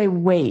sort of say,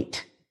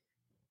 wait,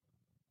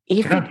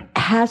 if it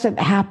hasn't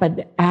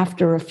happened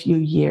after a few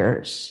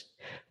years,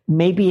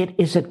 maybe it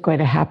isn't going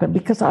to happen.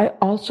 Because I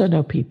also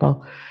know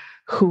people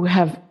who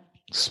have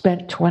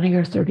spent 20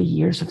 or 30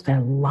 years of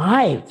their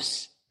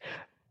lives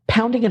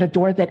pounding at a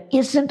door that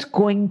isn't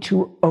going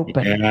to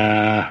open.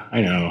 Yeah,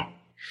 I know.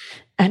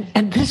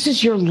 And this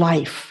is your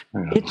life.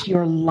 It's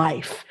your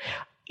life.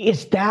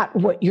 Is that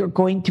what you're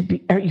going to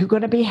be? Are you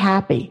going to be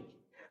happy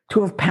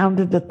to have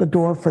pounded at the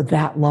door for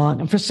that long?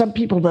 And for some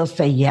people, they'll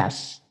say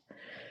yes.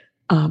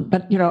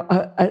 But,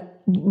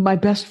 my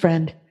best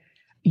friend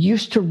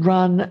used to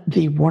run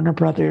the Warner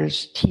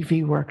Brothers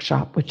TV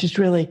workshop, which is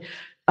really,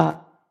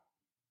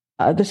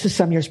 this is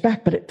some years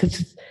back, but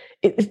it's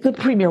the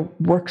premier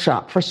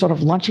workshop for sort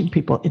of launching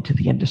people into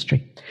the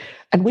industry.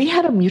 And we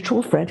had a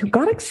mutual friend who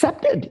got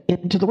accepted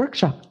into the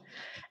workshop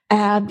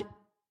and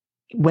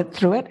went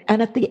through it.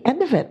 And at the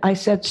end of it, I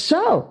said,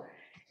 so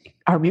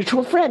our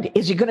mutual friend,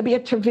 is he going to be a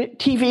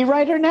TV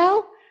writer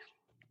now?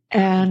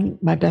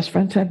 And my best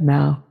friend said,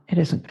 no, it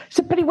isn't. I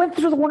said, but he went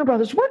through the Warner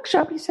Brothers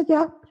workshop. He said,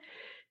 yeah.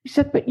 He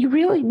said, but you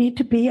really need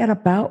to be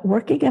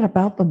working at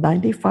about the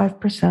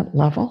 95%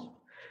 level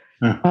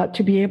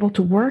to be able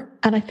to work.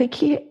 And I think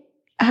he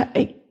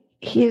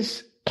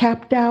is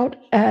capped out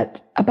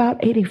at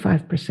about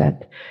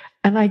 85%.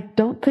 And I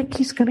don't think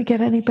he's going to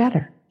get any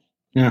better.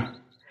 Yeah.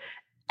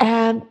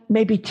 And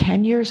maybe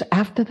 10 years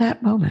after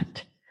that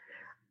moment,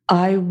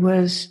 I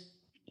was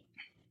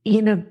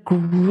in a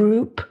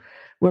group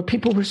where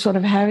people were sort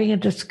of having a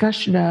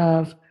discussion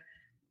of,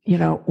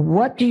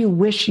 what do you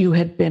wish you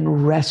had been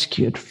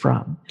rescued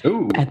from?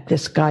 Ooh. And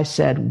this guy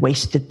said,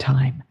 wasted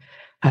time.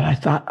 And I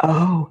thought,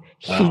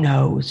 he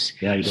knows.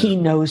 Yeah, he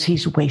knows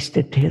he's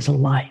wasted his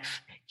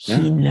life. Yeah.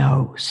 He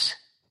knows.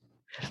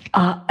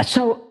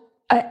 So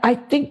I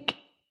think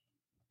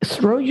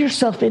throw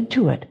yourself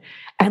into it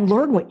and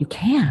learn what you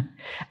can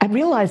and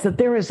realize that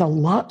there is a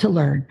lot to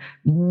learn.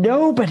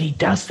 Nobody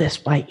does this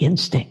by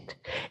instinct.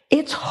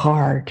 It's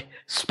hard.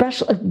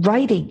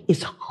 Writing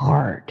is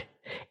hard.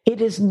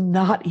 It is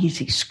not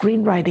easy.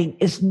 Screenwriting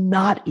is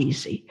not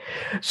easy.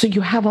 So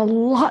you have a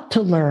lot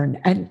to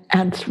learn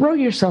and throw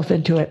yourself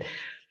into it,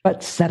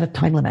 but set a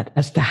time limit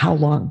as to how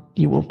long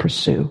you will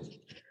pursue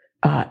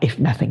if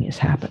nothing is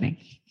happening.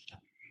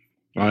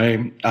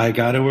 I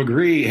got to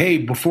agree. Hey,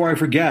 before I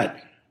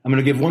forget, I'm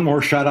going to give one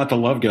more shout out to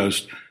Love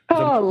Ghost. Oh,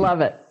 I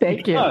love it.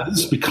 Thank you.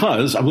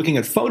 Because I'm looking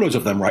at photos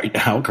of them right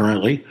now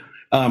currently.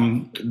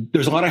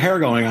 There's a lot of hair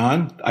going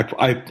on.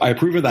 I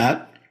approve of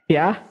that.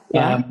 Yeah.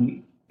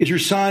 Is your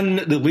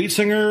son the lead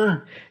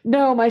singer?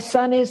 No, my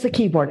son is the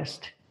keyboardist.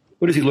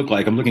 What does he look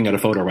like? I'm looking at a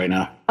photo right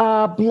now.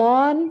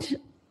 Blonde.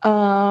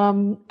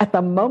 At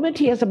the moment,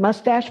 he has a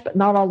mustache, but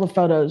not all the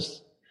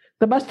photos.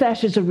 The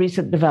mustache is a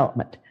recent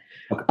development.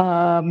 Okay.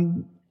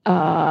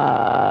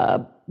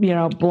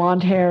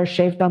 Blonde hair,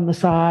 shaved on the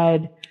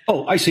side.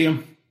 Oh, I see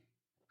him.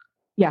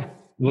 Yeah.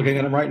 Looking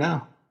at him right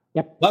now.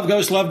 Yep. Love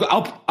Ghost.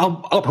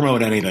 I'll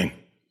promote anything.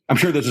 I'm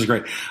sure this is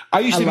great.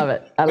 I love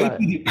it. I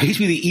used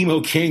to be the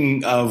emo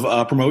king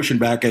of promotion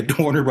back at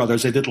Warner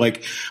Brothers. I did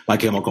like My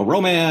Chemical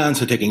Romance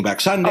and Taking Back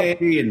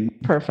Sunday,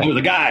 and perfect. I was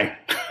the guy.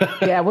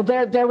 Yeah, well,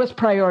 there was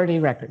Priority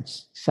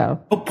Records.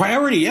 So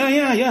Priority,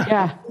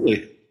 yeah.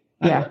 Totally.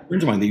 Yeah.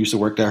 Friends of mine that used to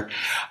work there.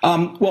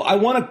 Well, I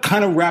want to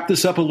kind of wrap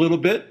this up a little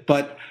bit,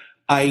 but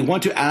I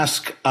want to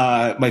ask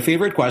my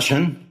favorite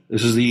question.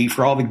 This is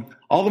for all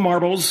the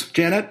marbles,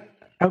 Janet.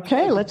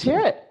 Okay, let's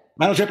hear it.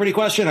 Final Jeopardy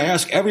question. I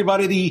ask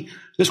everybody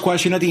this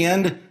question at the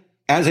end.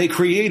 As a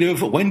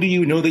creative, when do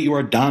you know that you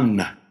are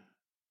done?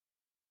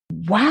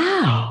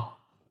 Wow.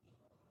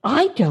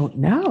 I don't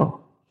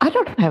know. I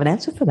don't have an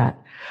answer for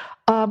that.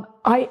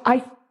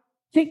 I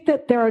think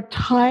that there are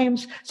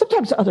times,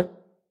 sometimes other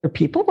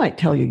people might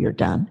tell you you're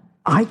done.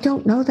 I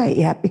don't know that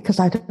yet because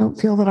I don't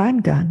feel that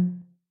I'm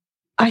done.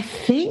 I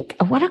think,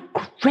 what a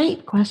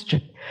great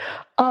question.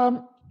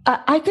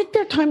 I think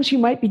there are times you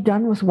might be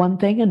done with one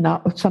thing and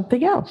not with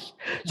something else.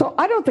 So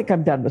I don't think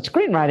I'm done with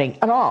screenwriting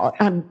at all.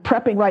 I'm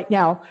prepping right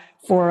now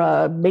for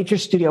a major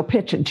studio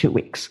pitch in 2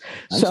 weeks.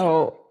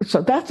 So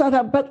that's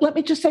not, but let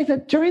me just say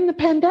that during the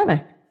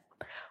pandemic,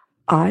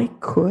 I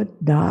could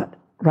not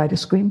write a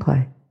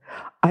screenplay.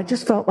 I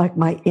just felt like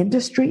my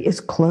industry is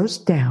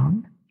closed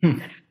down.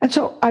 And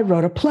so I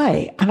wrote a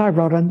play and I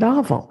wrote a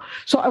novel.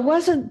 So I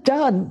wasn't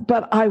done,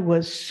 but I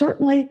was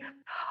certainly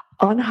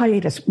on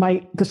hiatus.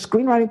 The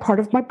screenwriting part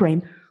of my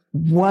brain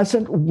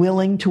wasn't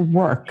willing to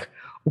work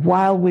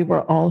while we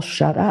were all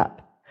shut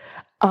up.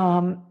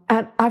 And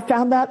I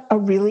found that a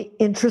really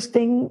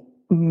interesting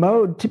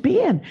mode to be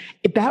in.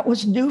 That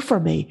was new for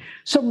me.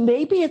 So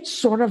maybe it's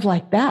sort of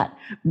like that.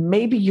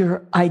 Maybe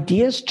your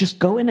ideas just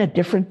go in a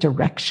different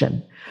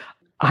direction.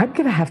 I'm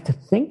going to have to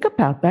think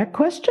about that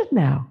question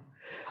now.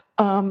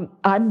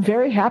 I'm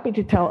very happy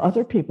to tell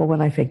other people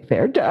when I think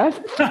they're done.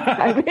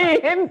 I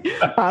mean,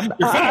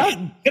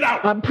 Get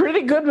out. I'm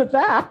pretty good with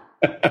that.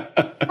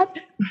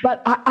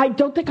 But I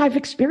don't think I've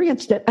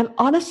experienced it. And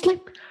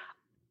honestly,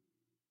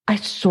 I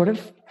sort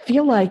of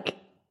feel like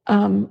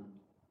the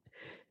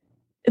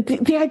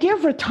idea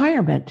of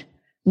retirement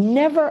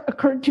never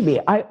occurred to me.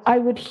 I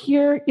would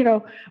hear,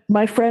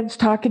 my friends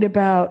talking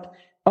about,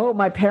 oh,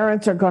 my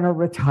parents are going to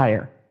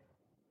retire.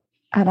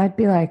 And I'd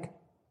be like,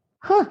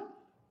 huh,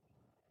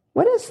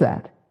 what is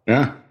that?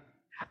 Yeah.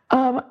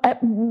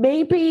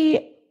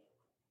 Maybe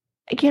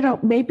if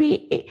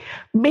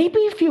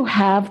you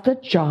have the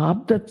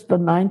job that's the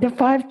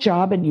 9-to-5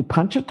 job and you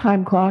punch a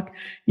time clock,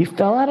 you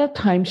fill out a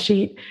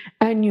timesheet,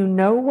 and you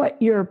know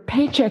what your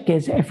paycheck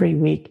is every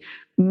week,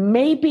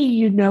 maybe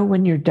you know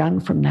when you're done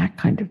from that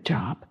kind of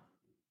job.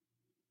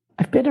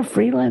 I've been a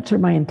freelancer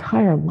my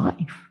entire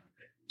life.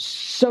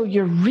 So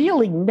you're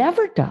really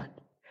never done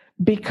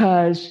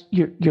because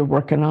you're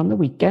working on the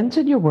weekends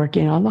and you're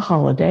working on the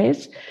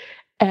holidays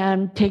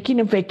and taking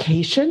a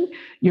vacation.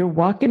 You're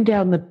walking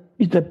down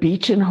the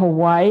beach in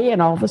Hawaii,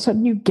 and all of a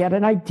sudden you get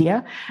an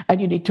idea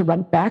and you need to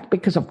run back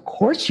because of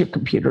course your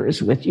computer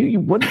is with you. You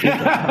wouldn't be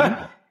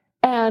there.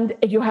 And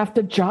you have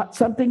to jot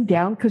something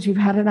down because you've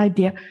had an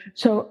idea.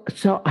 So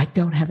I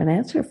don't have an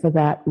answer for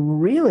that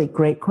really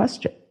great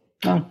question.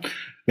 Oh,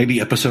 maybe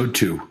episode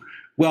 2.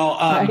 Well,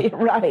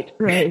 right.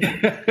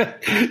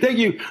 Thank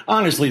you.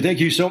 Honestly,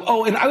 thank you so.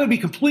 Oh, and I would be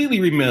completely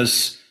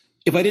remiss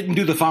if I didn't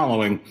do the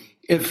following.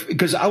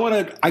 Because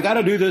I got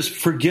to do this.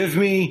 Forgive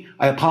me.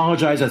 I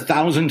apologize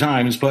 1,000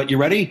 times, but you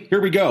ready? Here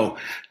we go.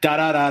 Da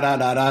da da da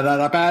da da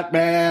da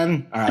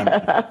Batman.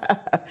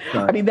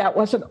 I mean, that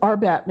wasn't our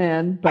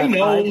Batman, but I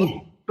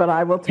know, but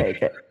I will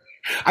take it.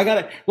 I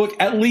got to look,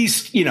 at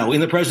least,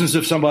 in the presence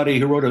of somebody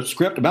who wrote a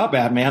script about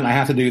Batman, I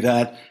have to do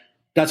that.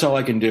 That's all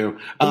I can do.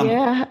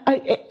 Yeah.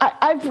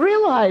 I've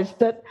realized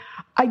that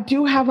I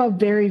do have a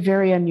very,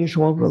 very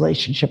unusual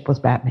relationship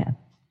with Batman.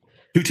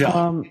 Do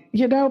tell.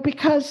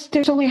 Because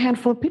there's only a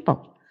handful of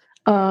people.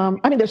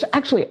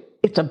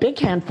 It's a big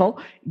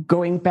handful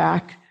going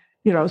back,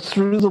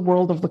 through the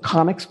world of the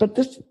comics. But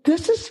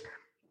this is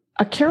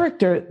a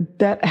character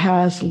that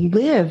has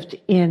lived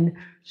in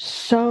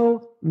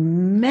so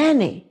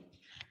many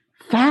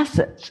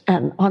facets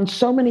and on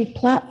so many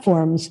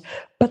platforms,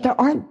 but there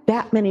aren't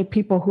that many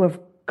people who have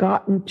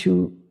gotten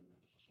to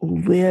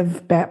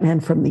live Batman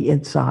from the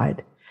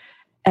inside.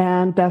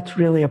 And that's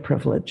really a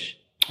privilege.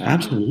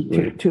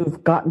 Absolutely. To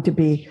have gotten to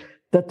be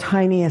the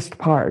tiniest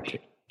part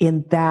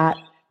in that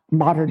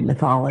modern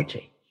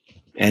mythology.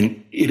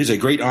 And it is a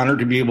great honor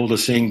to be able to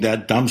sing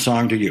that dumb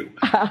song to you.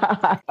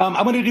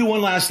 I'm going to do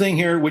one last thing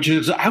here, which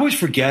is I always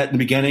forget in the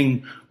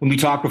beginning when we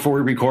talked before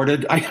we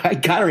recorded. I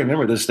got to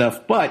remember this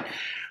stuff. But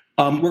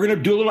we're going to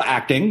do a little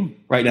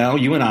acting right now,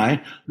 you and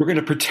I. We're going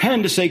to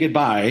pretend to say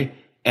goodbye.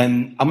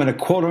 And I'm going to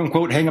quote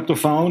unquote hang up the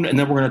phone. And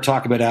then we're going to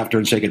talk a bit after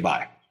and say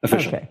goodbye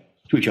officially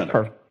to each other.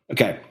 Perfect.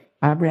 Okay.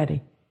 I'm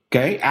ready.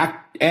 Okay,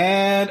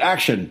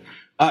 action.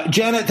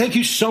 Janet, thank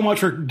you so much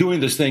for doing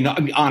this thing. I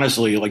mean,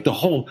 honestly, like the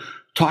whole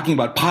talking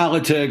about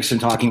politics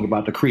and talking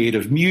about the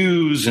creative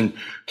muse and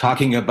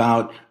talking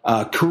about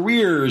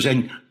careers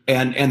and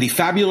the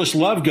fabulous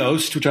Love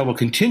Ghost, which I will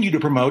continue to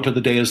promote till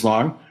the day is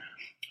long.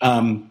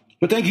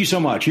 But thank you so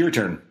much. Your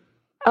turn.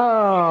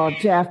 Oh,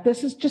 Jeff,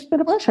 this has just been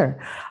a pleasure.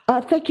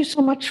 Thank you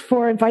so much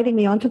for inviting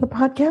me onto the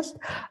podcast.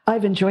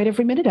 I've enjoyed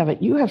every minute of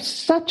it. You have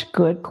such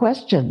good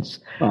questions.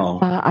 Oh.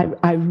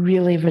 I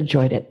really have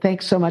enjoyed it.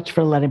 Thanks so much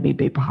for letting me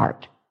be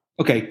part.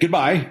 Okay,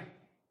 goodbye.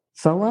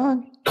 So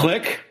long.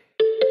 Click.